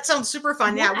 That sounds super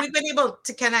fun. Yeah, we've been able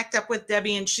to connect up with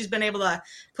Debbie, and she's been able to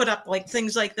put up like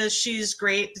things like this. She's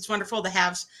great. It's wonderful to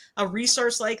have a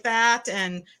resource like that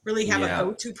and really have a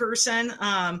go-to person.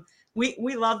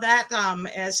 We love that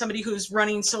as somebody who's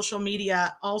running social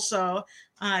media also,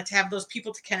 to have those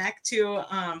people to connect to.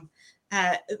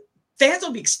 Fans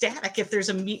will be ecstatic if there's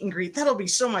a meet and greet. That'll be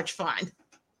so much fun.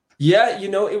 Yeah,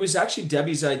 it was actually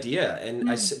Debbie's idea. And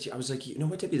I was like,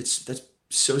 what, Debbie, that's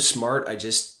so smart. I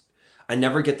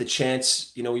never get the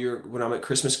chance, when I'm at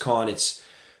Christmas Con, it's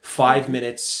 5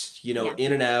 minutes,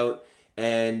 in and out.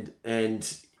 And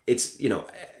it's,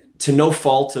 to no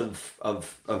fault of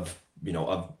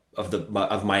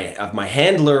my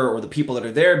handler or the people that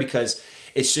are there, because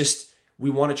it's just, we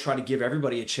want to try to give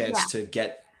everybody a chance to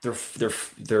get their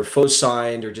photos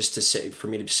signed or just for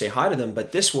me to say hi to them.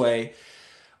 But this way,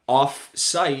 off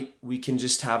site, we can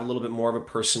just have a little bit more of a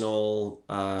personal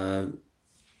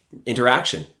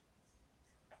interaction.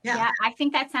 Yeah, I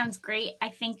think that sounds great. I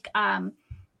think I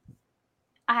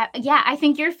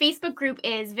think your Facebook group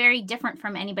is very different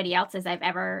from anybody else's I've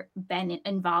ever been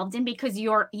involved in, because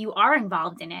you are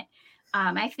involved in it.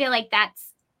 I feel like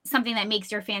that's something that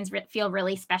makes your fans feel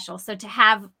really special. So to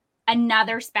have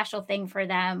another special thing for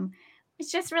them,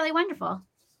 it's just really wonderful.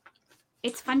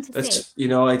 It's fun to see.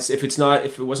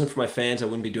 If it wasn't for my fans, I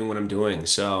wouldn't be doing what I'm doing.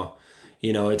 So,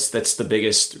 that's the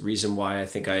biggest reason why I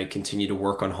think I continue to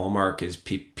work on Hallmark is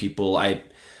people.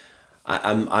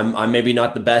 I'm maybe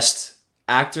not the best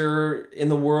actor in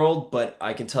the world, but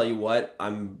I can tell you what,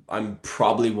 I'm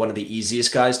probably one of the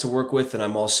easiest guys to work with, and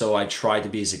I try to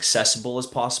be as accessible as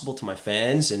possible to my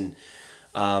fans, and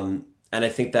I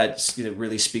think that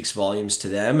really speaks volumes to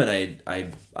them, and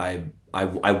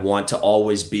I want to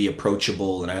always be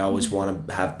approachable, and I always want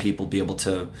to have people be able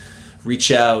to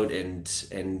reach out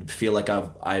and feel like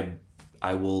I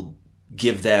will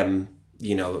give them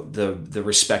the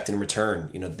respect in return,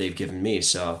 they've given me.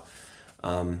 So,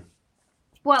 well,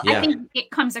 yeah. I think it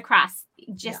comes across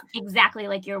just exactly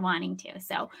like you're wanting to.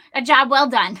 So a job well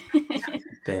done.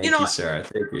 Thank you, Sarah.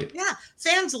 Thank you. Yeah.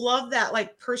 Fans love that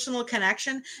like personal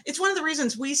connection. It's one of the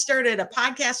reasons we started a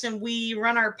podcast, and we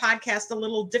run our podcast a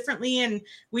little differently, and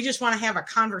we just want to have a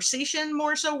conversation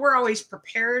more. So we're always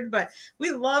prepared, but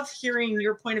we love hearing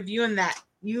your point of view, and that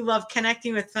you love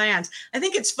connecting with fans. I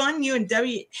think it's fun. You and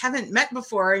Debbie haven't met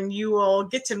before, and you will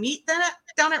get to meet that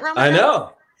down at Ramadan. I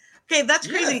know. Okay, that's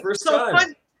crazy. Yeah, first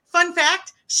time. Fun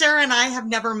fact, Sarah and I have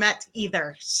never met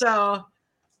either. So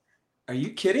are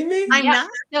you kidding me? I'm not.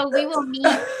 So we will meet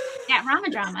at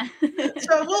Ramadrama.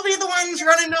 So we'll be the ones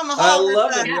running down the hall. I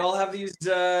love it. We all have these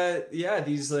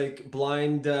these like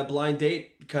blind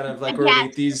date kind of like, or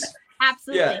these.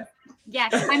 Absolutely. Yeah.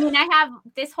 Yes. I mean, I have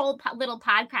this whole little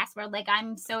podcast where like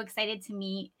I'm so excited to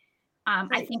meet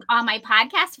I think all my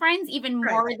podcast friends, even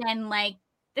more than like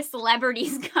the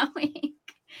celebrities going.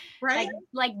 Right.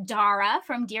 Like Dara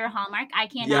from Dear Hallmark. I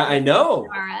can't. Yeah, I know.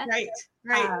 Dara.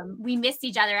 Right. We missed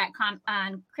each other at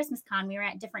on Christmas Con. We were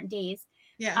at different days.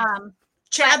 Yeah.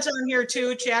 Chad's on here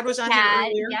too. Chad was on here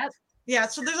earlier. Yep. Yeah.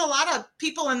 So there's a lot of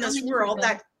people in this world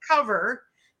that cover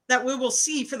that we will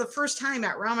see for the first time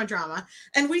at Ramadrama.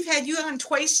 And we've had you on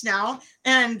twice now.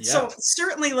 And so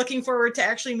certainly looking forward to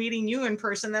actually meeting you in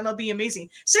person. That'll be amazing.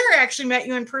 Sarah actually met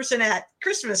you in person at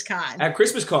Christmas Con. At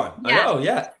Christmas Con. Yeah. I know,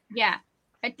 yeah. Yeah.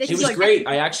 It was great.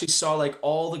 I actually saw like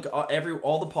all the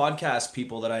podcast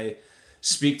people that I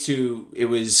speak to.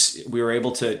 We were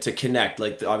able to connect.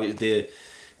 Like the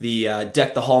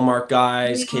Deck the Hallmark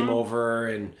guys came over,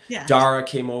 and Dara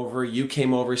came over. You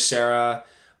came over, Sarah.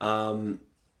 Who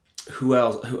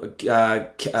else?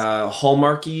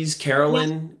 Hallmarkies.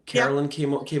 Carolyn. Carolyn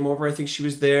came over. I think she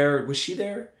was there. Was she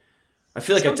there? I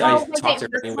feel like I talked to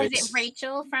her anyways. Was it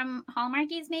Rachel from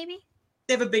Hallmarkies? Maybe.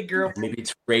 They have a big group. Maybe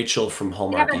it's Rachel from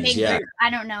Hallmarkies. Yeah. Group.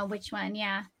 I don't know which one.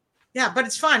 Yeah. Yeah, but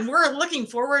it's fun. We're looking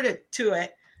forward to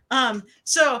it.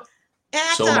 So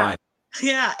at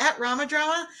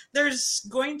Ramadrama, there's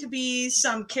going to be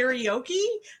some karaoke.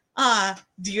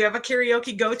 Do you have a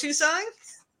karaoke go-to song?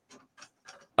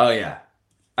 Oh yeah,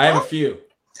 I have a few.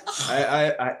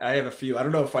 I have a few. I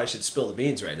don't know if I should spill the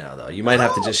beans right now, though. You might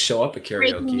have to just show up at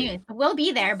karaoke. Breaking news. We'll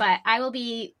be there, but I will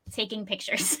be taking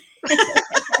pictures.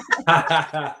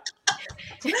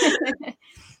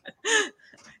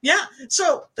 Yeah,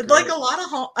 so like a lot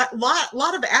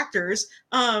of actors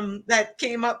that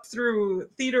came up through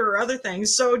theater or other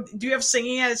things. So do you have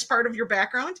singing as part of your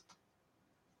background?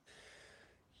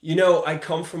 I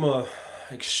come from a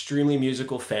extremely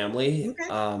musical family.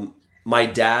 Okay. My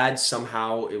dad,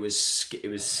 somehow it was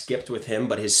skipped with him,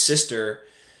 but his sister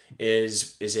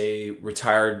is a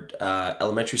retired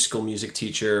elementary school music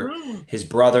teacher. His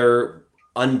brother,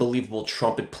 unbelievable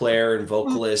trumpet player and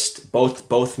vocalist, both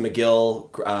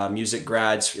McGill music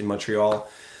grads in Montreal.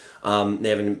 They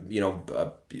have an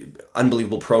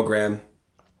unbelievable program,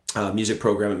 music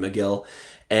program at McGill.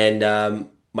 And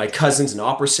my cousin's an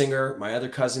opera singer. My other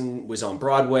cousin was on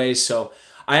Broadway. So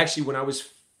I actually, when I was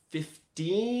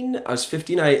 15,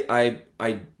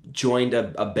 I joined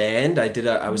a band.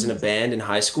 I was in a band in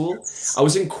high school. I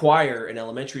was in choir in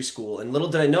elementary school, and little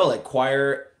did I know, like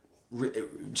choir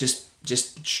just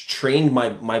trained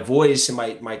my voice. And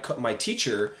my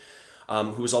teacher,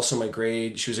 who was also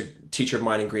she was a teacher of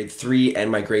mine in grade 3 and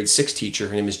my grade 6 teacher.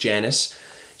 Her name is Janice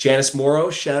Morrow.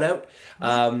 Shout out.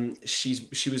 She's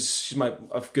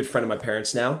a good friend of my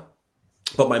parents now.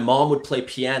 But my mom would play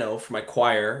piano for my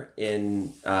choir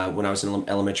when I was in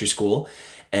elementary school,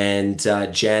 and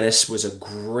Janice was a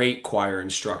great choir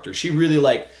instructor. She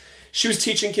really she was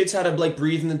teaching kids how to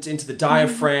breathe into the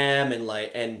diaphragm and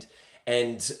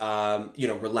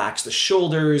relax the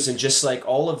shoulders, and just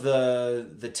all of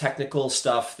the technical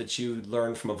stuff that you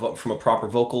learn from a proper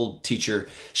vocal teacher.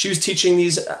 She was teaching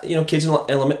these kids in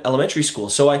elementary school.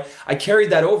 So I carried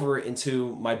that over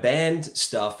into my band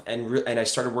stuff, and I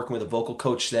started working with a vocal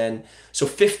coach then. So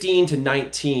 15 to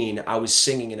 19, I was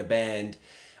singing in a band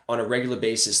on a regular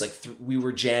basis. We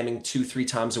were jamming 2-3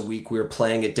 times a week. We were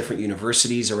playing at different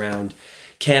universities around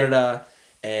Canada.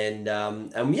 And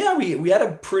we had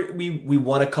we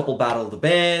won a couple Battle of the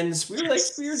Bands. We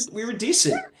were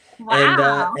decent.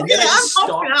 Wow. And then I just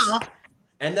stopped.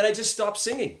 And then I just stopped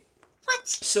singing. What?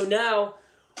 So now,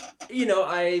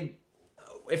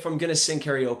 if I'm gonna sing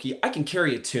karaoke, I can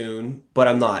carry a tune, but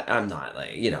I'm not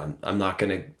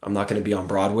gonna be on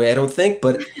Broadway, I don't think.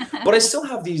 But I still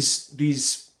have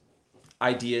these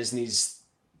ideas and these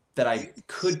that I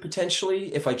could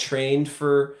potentially, if I trained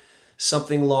for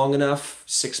something long enough,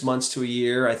 6 months to a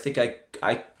year, I think I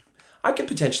I could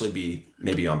potentially be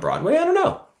maybe on Broadway. I don't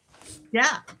know.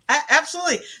 Yeah,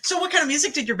 absolutely. So what kind of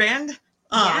music did your band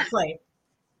play?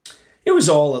 It was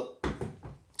all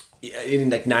in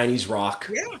like 90s rock.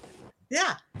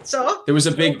 Yeah. So there was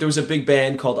a big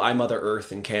band called I Mother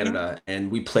Earth in Canada,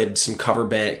 and we played some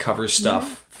cover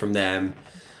stuff from them.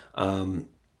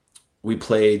 We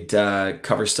played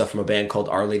cover stuff from a band called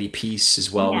Our Lady Peace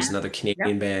as well. It was another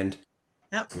Canadian band.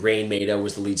 Yep. Rain Maida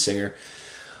was the lead singer.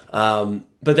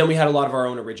 But then we had a lot of our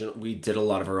own original. We did a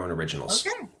lot of our own originals.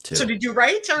 Okay. Too. So did you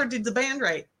write or did the band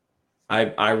write?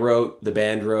 I wrote, the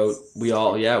band wrote. We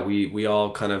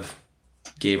all kind of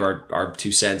gave our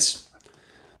 2 cents.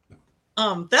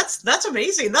 That's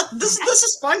amazing. This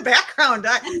is fun background.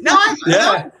 Now I'm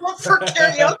for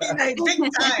karaoke night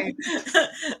big time.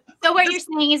 So what you're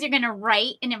saying is you're going to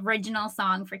write an original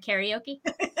song for karaoke?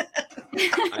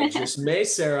 I just may,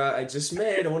 Sarah. I just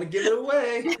may. I don't want to give it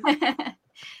away.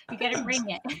 You got to bring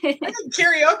it. I think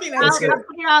karaoke night. I'll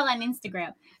put it all on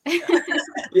Instagram.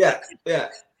 Yeah.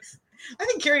 I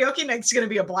think karaoke night's going to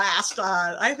be a blast.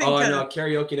 I think. Oh, I know.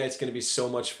 Karaoke night's going to be so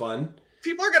much fun.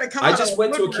 People are going to come. I just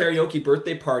went to a karaoke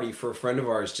birthday party for a friend of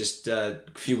ours just a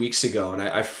few weeks ago, and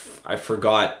I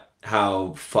forgot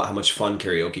how much fun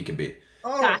karaoke can be.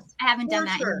 Oh, gosh, I haven't done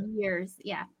that in years.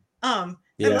 Yeah. I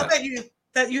love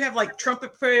that you have like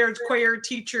trumpet players, choir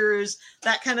teachers,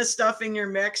 that kind of stuff in your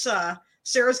mix.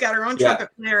 Sarah's got her own trumpet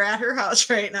player at her house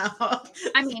right now.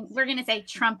 I mean, we're going to say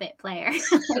trumpet player.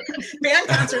 Band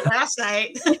concert last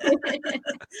night.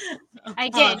 I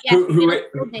did. Who is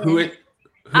it?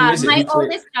 My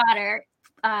oldest daughter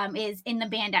is in the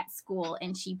band at school,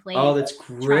 and she plays. Oh, that's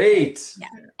great. Yeah.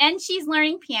 And she's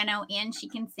learning piano, and she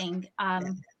can sing.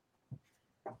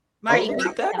 My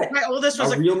oldest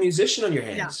was a real musician on your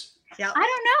hands. Yeah. I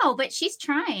don't know, but she's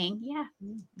trying. Yeah.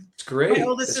 It's great. My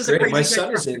oldest is great. My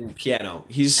son is in piano.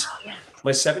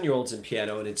 My 7-year-old's in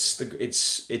piano, and it's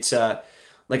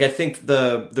like, I think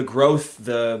the growth,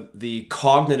 the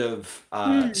cognitive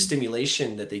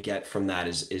stimulation that they get from that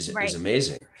is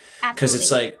amazing. Because it's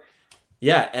like,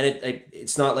 and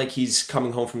it's not like he's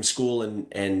coming home from school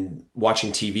and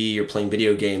watching TV or playing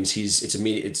video games. It's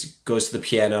immediate. It goes to the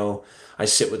piano. I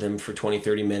sit with him for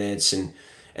 20-30 minutes, and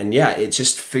it's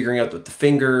just figuring out with the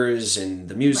fingers and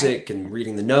the music and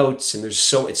reading the notes, and it's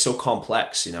so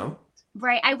complex, you know?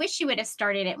 Right. I wish she would have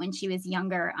started it when she was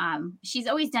younger. She's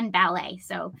always done ballet,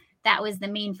 so that was the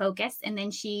main focus. And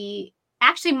then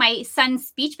my son's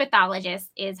speech pathologist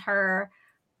is her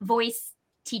voice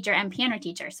teacher and piano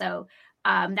teacher. So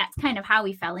that's kind of how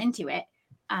we fell into it.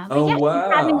 Wow.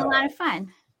 She's having a lot of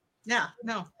fun. Yeah,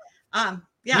 no.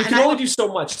 You can only do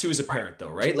so much too as a parent, though,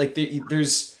 right? Like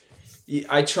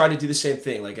I try to do the same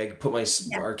thing. Like I put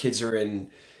our kids are in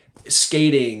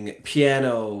skating,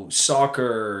 piano,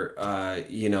 soccer,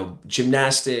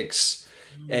 gymnastics,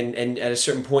 and at a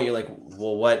certain point you're like,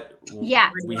 well, what?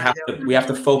 Yeah, we have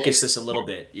to focus this a little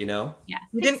bit, you know? Yeah,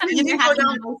 you didn't you're having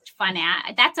the most fun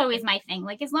at. That's always my thing.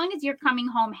 Like, as long as you're coming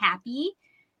home happy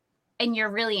and you're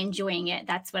really enjoying it,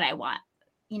 that's what I want.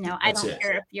 I don't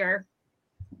care if you're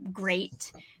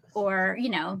great or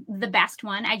the best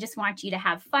one. I just want you to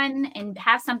have fun and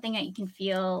have something that you can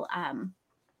feel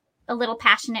a little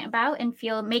passionate about and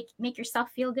make yourself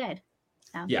feel good.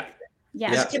 So, yeah.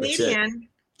 As a Canadian,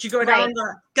 did you go down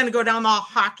gonna go down the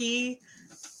hockey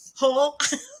hole?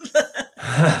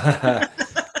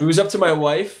 It was up to my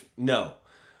wife. No.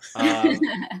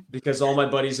 Because all my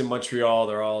buddies in Montreal,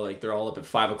 they're all up at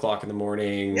 5 o'clock in the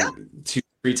morning, 2-3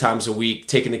 times a week,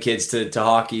 taking the kids to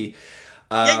hockey.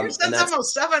 Your son's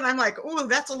almost 7. I'm like, oh,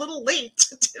 that's a little late.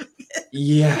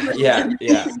 Yeah.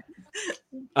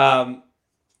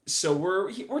 So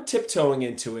we're tiptoeing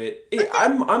into it.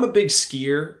 I'm a big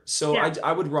skier, so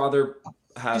I would rather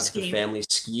have the family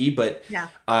ski, but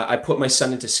I put my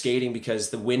son into skating because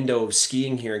the window of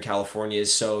skiing here in California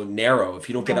is so narrow. If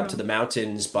you don't get up to the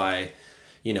mountains by,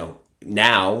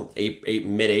 now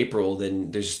mid-April,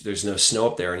 then there's no snow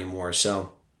up there anymore.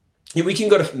 So we can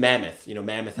go to Mammoth.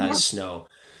 Mammoth has snow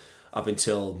up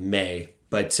until May,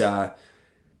 but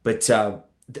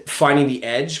finding the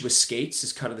edge with skates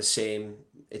is kind of the same.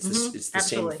 It's the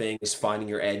same thing as finding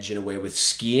your edge in a way with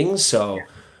skiing. So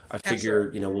I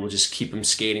figure, we'll just keep him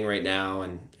skating right now,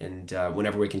 and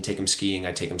whenever we can take him skiing,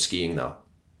 I take him skiing though.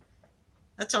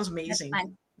 That sounds amazing.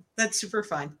 That's super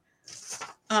fun.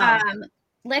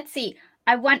 Let's see.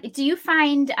 Do you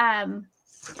find,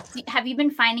 have you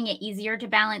been finding it easier to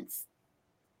balance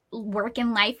work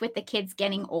and life with the kids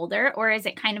getting older, or is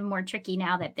it kind of more tricky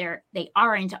now that they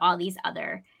are into all these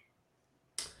other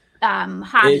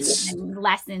hobbies and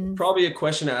lessons? Probably a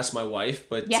question to ask my wife,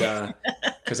 but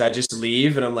because I just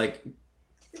leave and I'm like,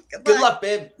 Good luck,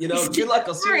 babe. Good luck.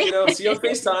 I'll see you. See you on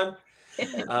FaceTime.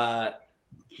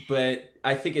 But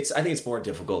I think it's more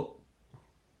difficult.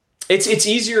 It's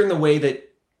easier in the way that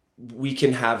we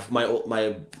can have my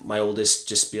oldest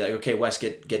just be like, okay, Wes,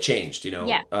 get changed.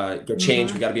 Get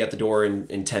changed. We got to be at the door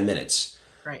in 10 minutes.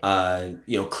 Right.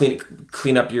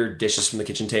 Clean up your dishes from the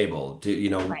kitchen table.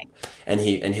 Right. And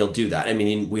he'll do that. I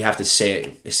mean, we have to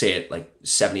say it like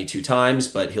 72 times,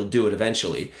 but he'll do it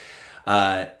eventually.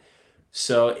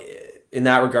 So in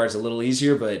that regard, it's a little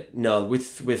easier. But no,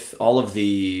 with all of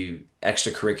the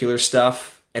extracurricular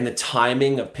stuff and the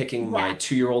timing of picking my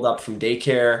 2-year-old up from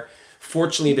daycare.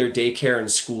 Fortunately, their daycare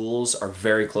and schools are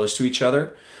very close to each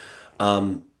other.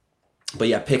 But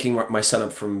yeah, picking my son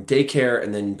up from daycare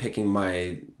and then picking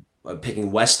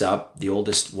West up, the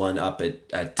oldest one, up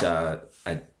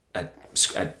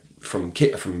from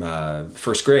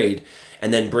first grade,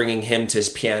 and then bringing him to his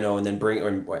piano, and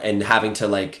then having to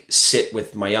like sit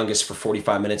with my youngest for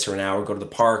 45 minutes or an hour, go to the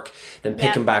park, then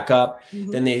pick him back up.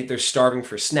 Mm-hmm. Then they're starving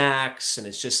for snacks, and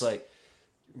it's just like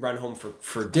run home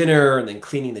for dinner, and then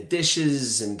cleaning the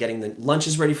dishes and getting the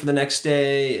lunches ready for the next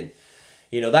day. And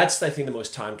that's, I think, the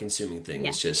most time consuming thing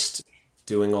is just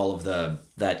doing all of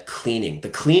that cleaning. The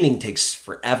cleaning takes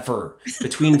forever.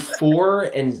 Between 4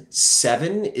 and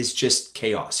 7 is just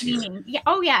chaos here. Yeah.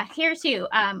 Oh yeah, here too.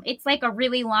 It's like a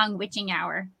really long witching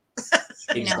hour.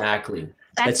 Exactly.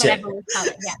 That's what I've always called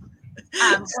it.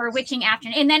 Yeah. Or witching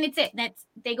afternoon, and then it's it.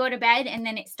 They go to bed, and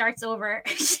then it starts over.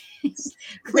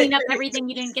 Clean up everything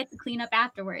you didn't get to clean up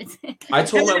afterwards. I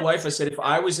told my wife, I said,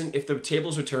 if the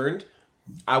tables were turned,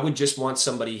 I would just want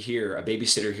somebody here, a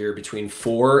babysitter here between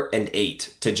 4 and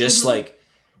 8 to just like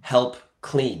help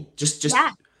clean. Just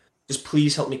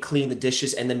please help me clean the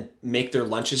dishes and then make their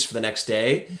lunches for the next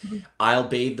day. Mm-hmm. I'll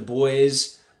bathe the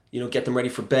boys, get them ready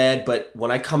for bed. But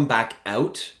when I come back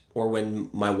out, or when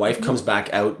my wife comes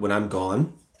back out when I'm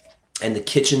gone, and the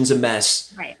kitchen's a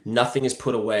mess, nothing is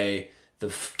put away,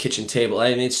 the kitchen table, I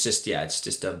mean, it's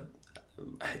a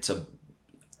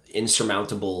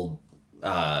insurmountable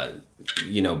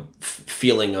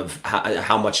feeling of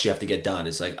how much you have to get done.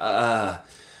 It's like I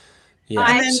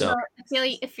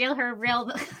feel her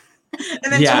real.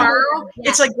 And then tomorrow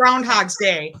it's like Groundhog's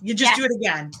Day. You just do it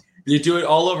again. You do it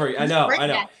all over. I know.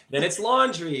 Yeah. Then it's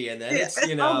laundry, and then it's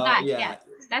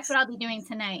That's what I'll be doing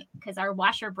tonight, because our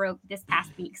washer broke this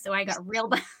past week, so I got real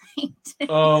behind.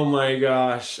 Oh my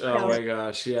gosh!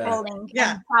 Yeah. Rolling.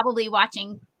 Yeah. Probably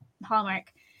watching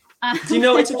Hallmark.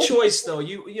 It's a choice though.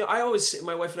 I always,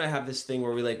 my wife and I have this thing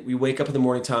where we wake up in the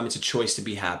morning time. It's a choice to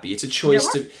be happy. It's a choice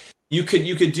to, you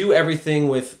could do everything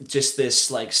with just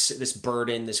this like this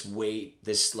burden, this weight,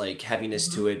 this like heaviness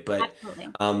to it. But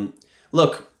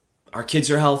look, our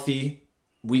kids are healthy.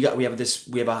 We have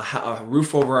a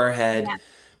roof over our head. Yeah.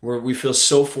 Where we feel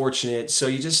so fortunate. So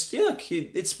you just,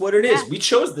 it's what it is. We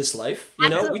chose this life,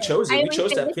 we chose it. We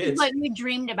chose to have kids. This is what you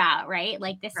dreamed about, right?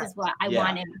 Like this is what I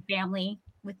wanted, a family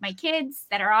with my kids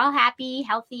that are all happy,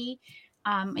 healthy.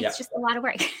 It's just a lot of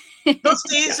work. Those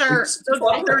days they're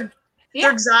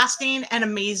exhausting and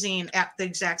amazing at the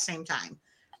exact same time,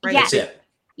 right? That's it.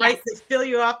 Right? They fill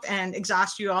you up and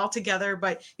exhaust you all together,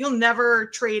 but you'll never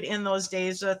trade in those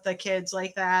days with the kids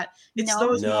like that. It's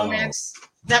those moments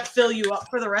that fill you up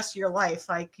for the rest of your life.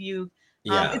 Like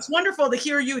it's wonderful to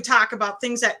hear you talk about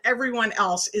things that everyone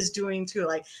else is doing too,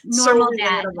 like normal so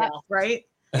relatable, right?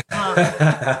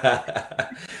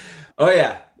 Oh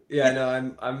yeah.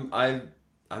 No,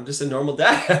 I'm just a normal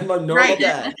dad. I'm a normal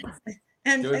dad.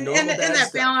 And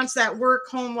that balance, that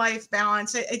work-home life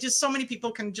balance, it just, so many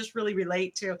people can just really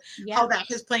relate to how that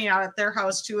is playing out at their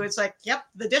house too. It's like,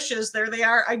 the dishes, there they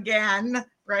are again,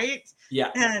 right?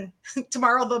 Yeah. And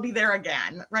tomorrow they'll be there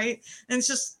again, right? And it's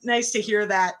just nice to hear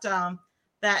that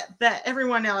that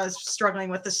everyone else is struggling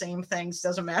with the same things.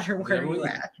 Doesn't matter where you're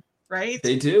at, right?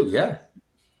 They do, yeah.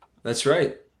 That's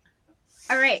right.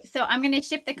 All right, so I'm going to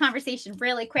shift the conversation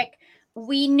really quick.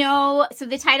 We know, so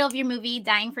the title of your movie,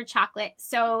 Dying for Chocolate.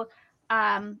 So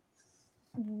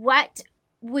what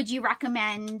would you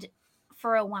recommend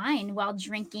for a wine while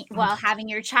having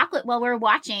your chocolate while we're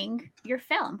watching your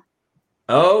film?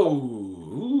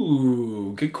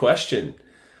 Oh, good question.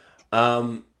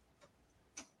 I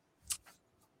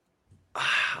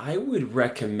would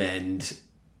recommend,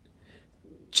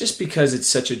 just because it's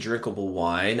such a drinkable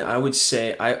wine, I would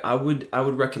say I would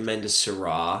recommend a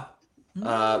Syrah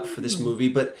for this movie.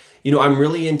 But I'm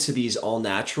really into these all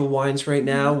natural wines right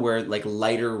now, where like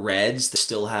lighter reds that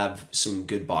still have some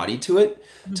good body to it,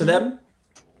 to them.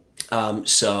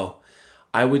 So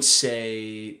I would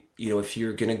say, if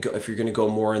you're gonna go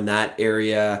more in that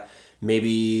area,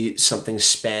 maybe something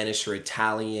Spanish or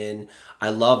Italian. I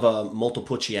love a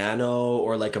Montepulciano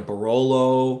or like a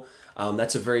Barolo.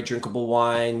 That's a very drinkable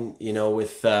wine, you know,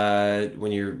 with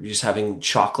when you're just having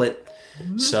chocolate.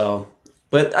 Mhm. So,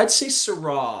 but I'd say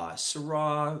Syrah.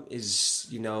 Syrah is,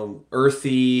 you know,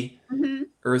 earthy, Mhm.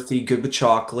 good with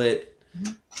chocolate.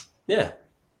 Yeah.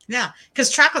 Yeah, because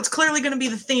chocolate's clearly going to be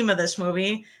the theme of this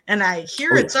movie, and I hear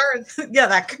Oh, it's our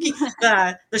that cookie,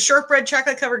 the shortbread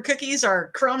chocolate covered cookies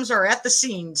or crumbs are at the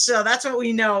scene, so that's what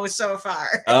we know so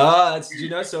far. that's what you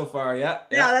know so far. Yeah.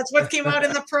 Yeah, that's what came out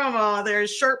in the promo. There's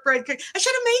shortbread cookies. I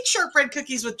should have made shortbread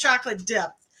cookies with chocolate dip.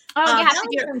 Oh, you have that to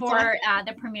would've do it been for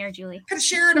the premiere, Julie. Could have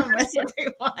shared them with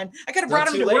everyone. I could have brought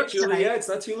Not them too to work late, Julie. tonight. Yeah, it's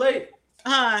not too late.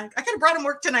 I could have brought them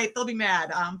work tonight. They'll be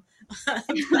mad.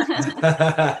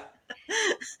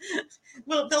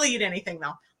 Well, they'll eat anything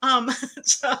though.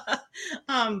 So,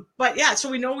 but yeah, so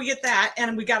we know we get that,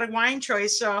 and we got a wine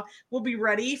choice, so we'll be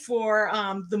ready for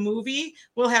the movie.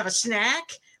 We'll have a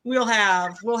snack. We'll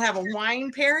have a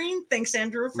wine pairing. Thanks,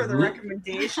 Andrew, for the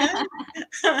recommendation.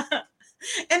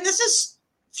 And this is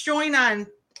showing on.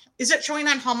 Is it showing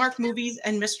on Hallmark Movies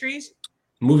and Mysteries?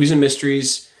 Movies and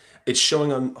Mysteries. It's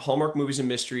showing on Hallmark Movies and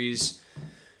Mysteries,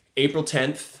 April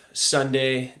 10th,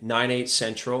 Sunday, 9/8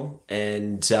 Central,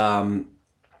 and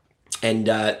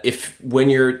if when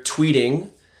you're tweeting,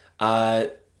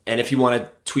 and if you want to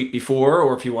tweet before,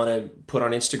 or if you want to put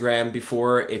on Instagram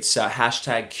before, it's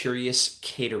hashtag Curious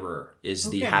Caterer is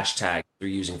the hashtag they're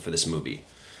using for this movie.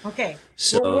 Okay,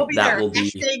 so we'll be that there. will be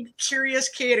hashtag Curious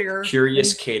Caterer.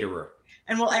 Curious Caterer.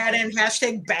 And we'll add in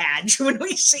hashtag badge when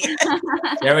we see it.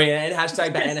 There we go. And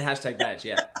hashtag badge, and a hashtag badge.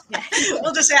 Yeah.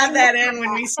 We'll just add that in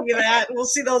when we see that. We'll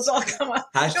see those all come up.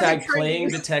 Hashtag playing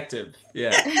detective.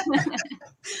 Yeah.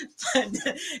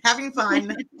 Having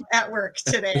fun at work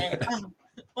today.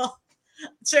 Well,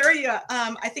 Sarah,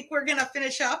 I think we're going to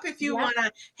finish up. If you want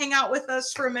to hang out with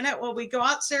us for a minute while we go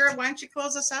out, Sarah, why don't you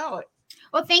close us out?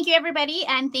 Well, thank you, everybody.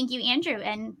 And thank you, Andrew.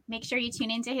 And make sure you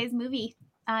tune into his movie,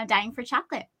 Dying for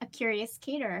Chocolate, A Curious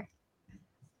Caterer.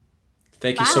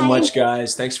 Thank you so much,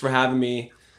 guys. Thanks for having me.